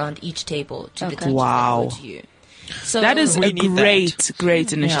go around each table to the teacher that go to you. So that is a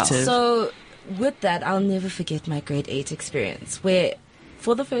great initiative. Yeah. So with that, I'll never forget my grade 8 experience where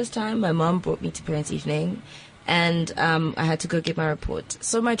for the first time my mom brought me to parents' evening and I had to go get my report.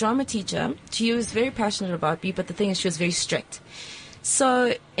 So my drama teacher, she was very passionate about me, but the thing is she was very strict.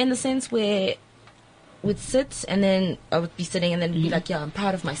 So in the sense where would sit and then I would be sitting and then be like, yeah, I'm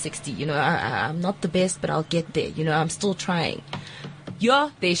proud of my 60. You know, I'm not the best, but I'll get there. You know, I'm still trying.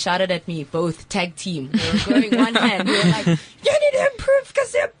 They shouted at me, both tag team. They were going one hand. They were like, you need to improve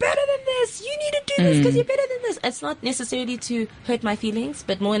because you're better than this. You need to do this because you're better than this. It's not necessarily to hurt my feelings,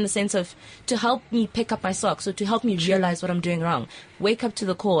 but more in the sense of to help me pick up my socks, so to help me realize what I'm doing wrong. Wake up to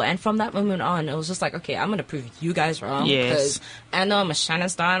the call. And from that moment on, it was just like, okay, I'm going to prove you guys wrong. Yes. Because I know I'm a shining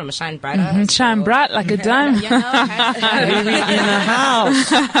star and I'm a shine brighter. Shine bright like a diamond. You know, in the house.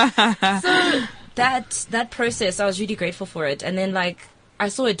 So that process, I was really grateful for it. And then like I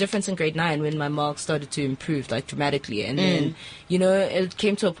saw a difference in grade 9 when my marks started to improve like dramatically. And then, you know, it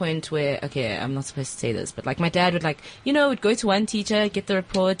came to a point where, okay, I'm not supposed to say this, but like my dad would like, you know, would go to one teacher, get the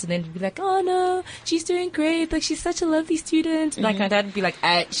report, and then be like, oh no, she's doing great. Like she's such a lovely student. Like my dad would be like,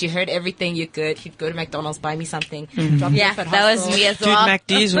 she heard everything you're good. He'd go to McDonald's, buy me something. Drop me off at that hostel. was me as Dude, well.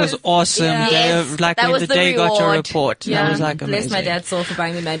 MacD's was awesome. Yes, Like that when was the the day got your reward. report. Yeah, That was like amazing. bless my dad's soul for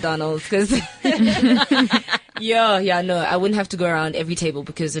buying me McDonald's because no, I wouldn't have to go around every table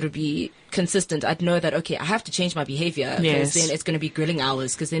because it would be consistent. I'd know that, okay, I have to change my behavior because then it's going to be grilling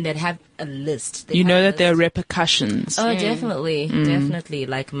hours because then they'd have a list. You know that there are repercussions. Oh, definitely.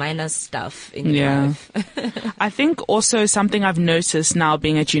 Like minor stuff in your life. I think also something I've noticed now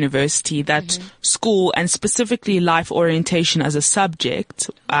being at university that school and specifically life orientation as a subject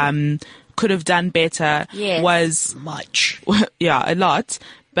could have done better was much. a lot.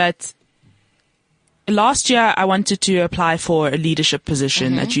 But last year I wanted to apply for a leadership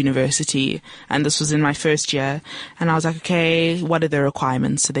position at university, and this was in my first year, and I was like, okay, what are the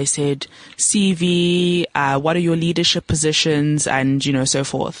requirements? So they said CV, what are your leadership positions, and you know, so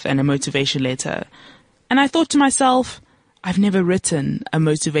forth, and a motivation letter. And I thought to myself, I've never written a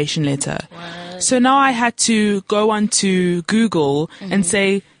motivation letter. What? So now I had to go onto Google and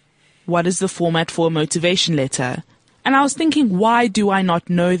say, what is the format for a motivation letter? And I was thinking, why do I not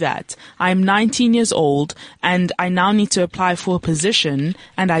know that? I'm 19 years old and I now need to apply for a position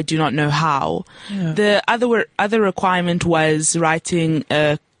and I do not know how. Yeah. The other requirement was writing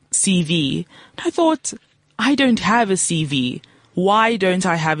a CV. I thought, I don't have a CV. Why don't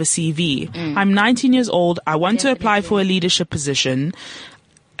I have a CV? I'm 19 years old. I want to apply for a leadership position.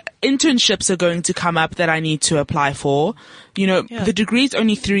 Internships are going to come up that I need to apply for. You know, the degree's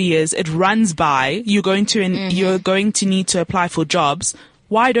only 3 years. It runs by. You're going to need to apply for jobs.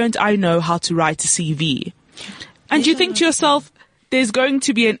 Why don't I know how to write a CV? And you think to yourself, there's going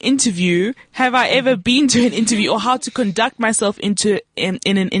to be an interview. Have I ever been to an interview, or how to conduct myself in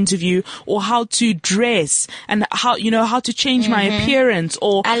an interview, or how to dress and how to change my appearance,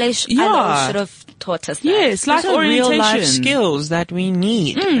 or Alice should have taught us that. Yes, life orientation. Real life skills that we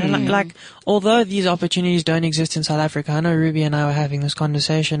need. Like, although these opportunities don't exist in South Africa, I know Ruby and I were having this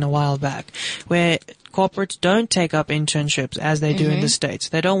conversation a while back where corporates don't take up internships as they do in the States.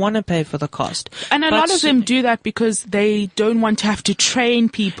 They don't want to pay for the cost. And a lot of them do that because they don't want to have to train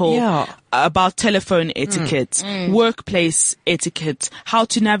people. Yeah. about telephone etiquette, workplace etiquette, how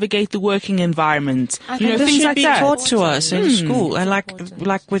to navigate the working environment, This things should like be that. taught to us in school. And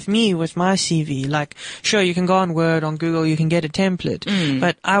like with me, with my CV, like, sure, you can go on Word, on Google, you can get a template.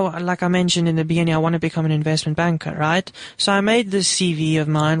 But like I mentioned in the beginning, I want to become an investment banker, right? So I made this CV of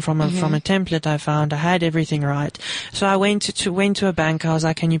mine from a template I found. I had everything right. So I went to a banker. I was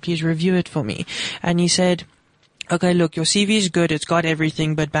like, can you please review it for me? And he said, okay, look, your CV is good. It's got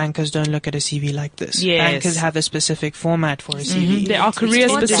everything, but bankers don't look at a CV like this. Yes. Bankers have a specific format for a CV. There are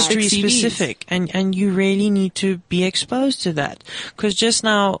career-specific Industry CVs. specific, and you really need to be exposed to that. Because just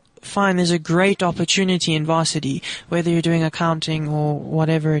now, fine, there's a great opportunity in varsity, whether you're doing accounting or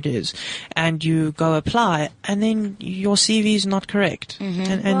whatever it is, and you go apply, and then your CV is not correct,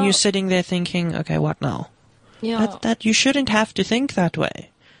 and you're sitting there thinking, okay, what now? Yeah. That you shouldn't have to think that way.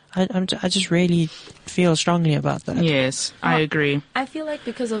 I just really feel strongly about that. Yes, I agree. I feel like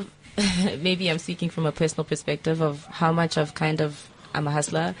because of maybe I'm speaking from a personal perspective of how much I'm a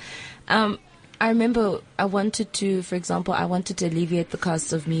hustler. I remember I wanted to alleviate the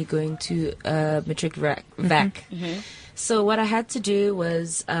cost of me going to matric VAC. So what I had to do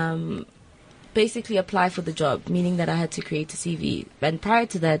was basically apply for the job, meaning that I had to create a CV. And prior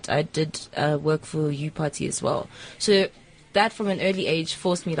to that, I did work for U-Party as well. So that from an early age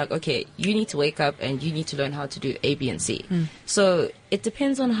forced me like, okay, you need to wake up and you need to learn how to do A, B, and C. So it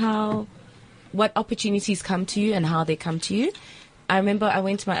depends on what opportunities come to you and how they come to you. I remember I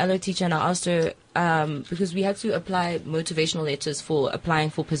went to my LO teacher and I asked her, because we had to apply motivational letters for applying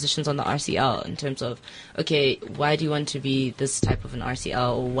for positions on the RCL in terms of, okay, why do you want to be this type of an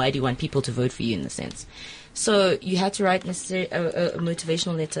RCL, or why do you want people to vote for you in the sense? So you had to write a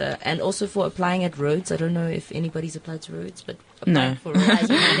motivational letter, and also for applying at Rhodes. I don't know if anybody's applied to Rhodes, but No. for Rhodes,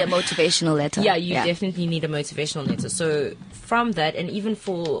 You need a motivational letter. yeah, you definitely need a motivational letter. So from that, and even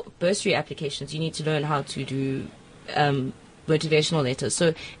for bursary applications, you need to learn how to do motivational letters.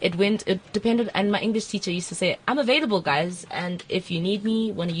 So it depended, and my English teacher used to say, I'm available, guys, and if you need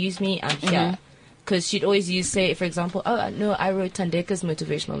me, want to use me, I'm here. Because she'd always say, for example, oh, no, I wrote Tandeka's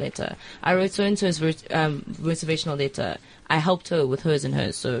motivational letter. I wrote so-and-so's motivational letter. I helped her with hers and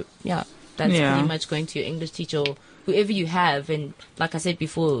hers. So, yeah, that's pretty much going to your English teacher or whoever you have. And like I said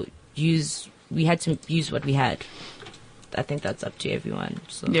before, we had to use what we had. I think that's up to everyone.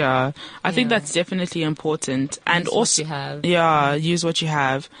 So. Yeah, I think that's definitely important. And Use also, what you have. yeah, use what you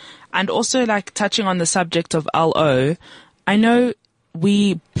have. And also, like, touching on the subject of LO, I know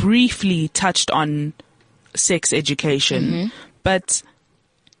we briefly touched on sex education, but,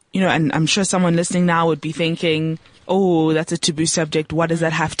 and I'm sure someone listening now would be thinking, oh, that's a taboo subject. What does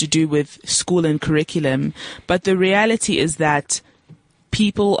that have to do with school and curriculum? But the reality is that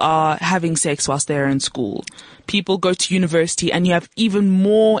people are having sex whilst they're in school. People go to university and you have even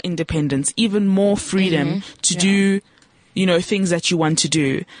more independence, even more freedom to do, things that you want to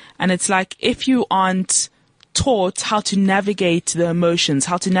do. And it's like, if you aren't taught how to navigate the emotions,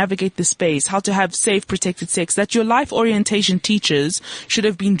 how to navigate the space, how to have safe, protected sex, that your life orientation teachers should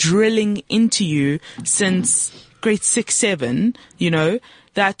have been drilling into you since grade 6, 7,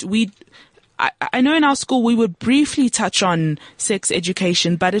 that I know in our school we would briefly touch on sex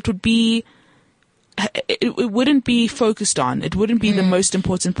education, but it wouldn't be focused on. It wouldn't be the most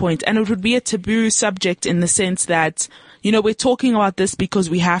important point. And it would be a taboo subject in the sense that, we're talking about this because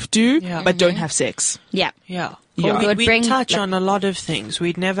we have to, but don't have sex. Yeah. Yeah. Yeah. We'd touch on a lot of things.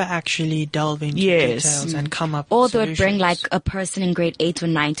 We'd never actually delve into details and come up Or with they would bring solutions. like a person in grade 8 or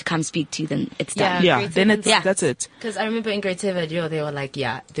 9 to come speak to you, then it's done. Yeah, grade then seven, that's it. Because I remember in grade 7, they were like,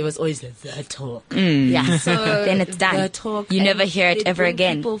 there was always the talk. Yeah. So Then it's done. The talk, You and never hear it they'd ever bring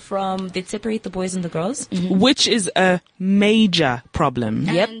again. They'd separate the boys and the girls. Which is a major problem.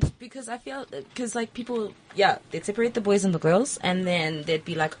 And because I feel, because like people, they'd separate the boys and the girls, and then they'd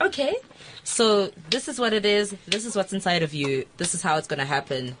be like, okay, so this is what it is, this is what's inside of you, this is how it's going to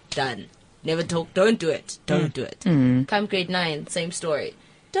happen, done. Never talk, don't do it, don't do it. Come grade 9, same story.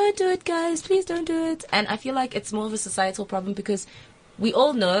 Don't do it, guys, please don't do it. And I feel like it's more of a societal problem because we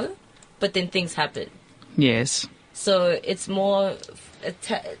all know, but then things happen. Yes. So it's more,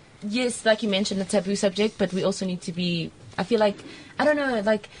 yes, like you mentioned, a taboo subject, but we also need to be, I feel like, I don't know,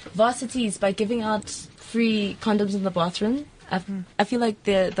 like varsities, by giving out free condoms in the bathroom, I feel like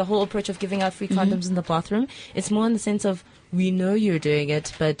the whole approach of giving out free condoms in the bathroom, it's more in the sense of, we know you're doing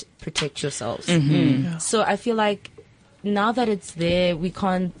it, but protect yourselves. So I feel like now that it's there, we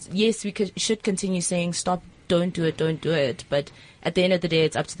can't, yes, should continue saying, stop, don't do it, but at the end of the day,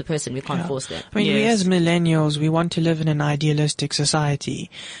 it's up to the person. We can't force them. I mean, we as millennials, we want to live in an idealistic society.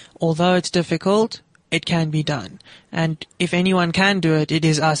 Although it's difficult, it can be done. And if anyone can do it, it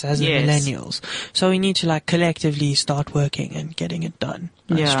is us as the millennials. So we need to like collectively start working and getting it done.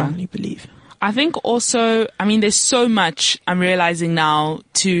 I strongly believe. I think also, I mean, there's so much I'm realizing now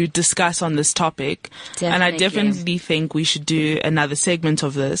to discuss on this topic. Definitely. And I definitely think we should do another segment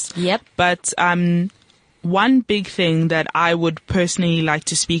of this. Yep. But one big thing that I would personally like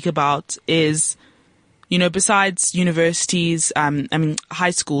to speak about is, you know, besides universities,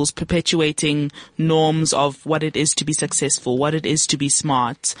 high schools perpetuating norms of what it is to be successful, what it is to be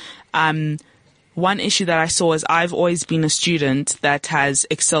smart. One issue that I saw is I've always been a student that has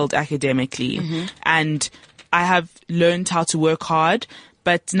excelled academically, and I have learned how to work hard.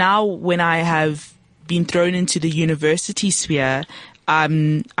 But now when I have been thrown into the university sphere,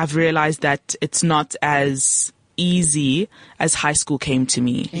 I've realized that it's not as easy as high school came to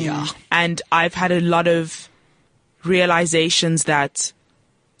me. Yeah. And I've had a lot of realizations that,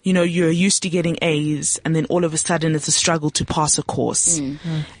 you know, you're used to getting A's and then all of a sudden it's a struggle to pass a course.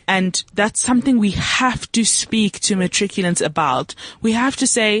 And that's something we have to speak to matriculants about. We have to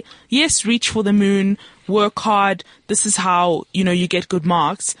say, yes, reach for the moon, work hard. This is how, you know, you get good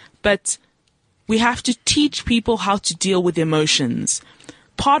marks. But we have to teach people how to deal with emotions.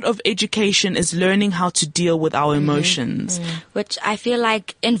 Part of education is learning how to deal with our emotions. Which I feel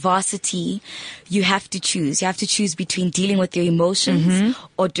like in varsity, you have to choose. You have to choose between dealing with your emotions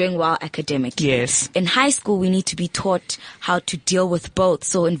or doing well academically. Yes. In high school, we need to be taught how to deal with both.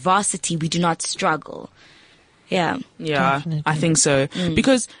 So in varsity, we do not struggle. Yeah. Yeah, Definitely. I think so.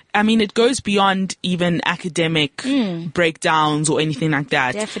 Because, I mean, it goes beyond even academic breakdowns or anything like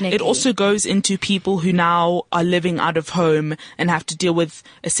that. Definitely. It also goes into people who now are living out of home and have to deal with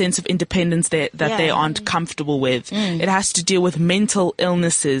a sense of independence that they aren't comfortable with. It has to deal with mental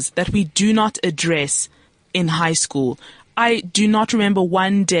illnesses that we do not address in high school. I do not remember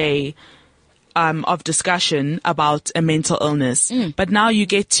one day of discussion about a mental illness. But now you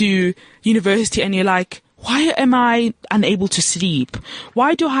get to university and you're like, why am I unable to sleep?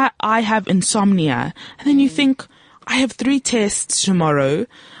 Why do I have insomnia? And then you think, I have 3 tests tomorrow.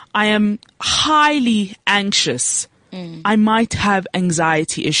 I am highly anxious. I might have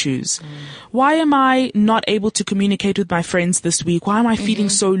anxiety issues. Why am I not able to communicate with my friends this week? Why am I feeling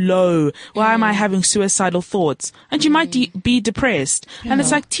so low? Why am I having suicidal thoughts? And you might be depressed. And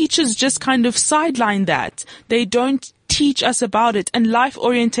it's like teachers just kind of sideline that. They don't teach us about it. And life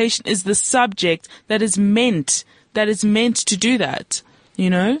orientation is the subject that is meant to do that. You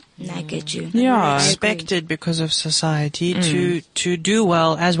know? I get you. Yeah. Expected because of society to do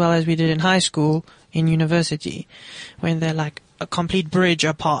well as we did in high school, in university, when they're like a complete bridge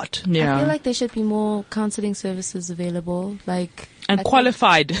apart. Yeah. I feel like there should be more counseling services available,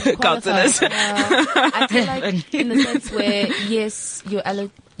 qualified counselors. I feel like in the sense where, yes, your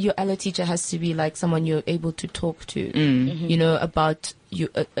allo teacher has to be like someone you're able to talk to, you know, about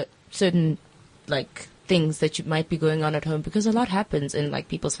certain like things that you might be going on at home, because a lot happens in like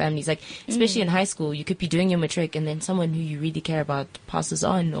people's families, like especially in high school. You could be doing your matric and then someone who you really care about passes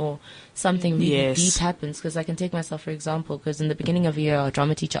on, or something really deep happens. Because I can take myself for example, because in the beginning of the year our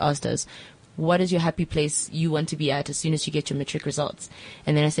drama teacher asked us, what is your happy place you want to be at as soon as you get your matric results?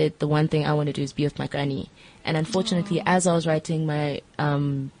 And then I said, the one thing I want to do is be with my granny. And unfortunately, as I was writing my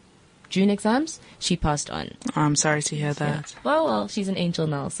June exams, she passed on. I'm sorry to hear that. Yeah. Well, she's an angel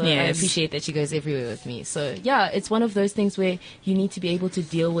now, so I appreciate that she goes everywhere with me. So yeah, it's one of those things where you need to be able to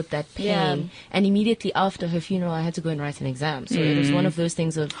deal with that pain. Yeah. And immediately after her funeral, I had to go and write an exam. So it was one of those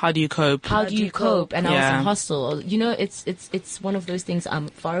things of how do you cope? How do you cope? And I was in hostel. You know, it's one of those things. I'm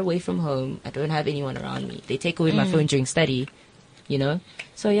far away from home. I don't have anyone around me. They take away my phone during study. You know,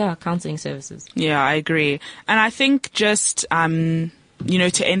 so yeah, counseling services. Yeah, I agree, and I think just you know,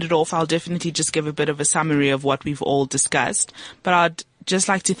 to end it off, I'll definitely just give a bit of a summary of what we've all discussed. But I'd just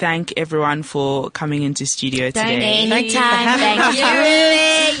like to thank everyone for coming into studio today. Anytime. Thank you,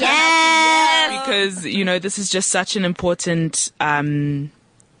 Ruby. Yes. Because, you know, this is just such an important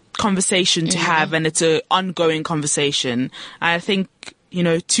conversation to have, and it's an ongoing conversation. I think, you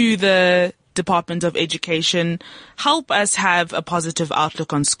know, to the Department of Education, help us have a positive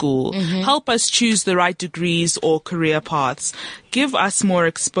outlook on school. Help us choose the right degrees or career paths. Give us more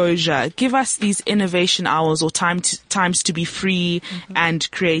exposure. Give us these innovation hours or times to be free and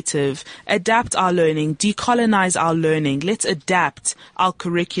creative. Adapt our learning. Decolonize our learning. Let's adapt our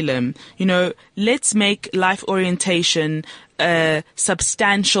curriculum. You know, let's make life orientation a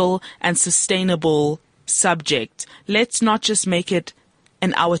substantial and sustainable subject. Let's not just make it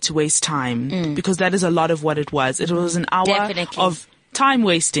an hour to waste time, because that is a lot of what it was. It was an hour of time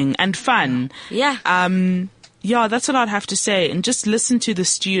wasting and fun. Yeah. Yeah, that's what I'd have to say. And just listen to the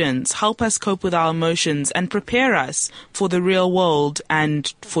students, help us cope with our emotions and prepare us for the real world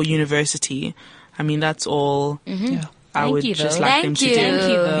and for university. I mean, that's all I would just like them to do. Thank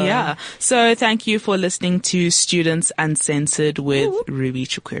you, though. Yeah. So thank you for listening to Students Uncensored with Ruby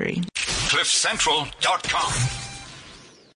Chukwuri. CliffCentral.com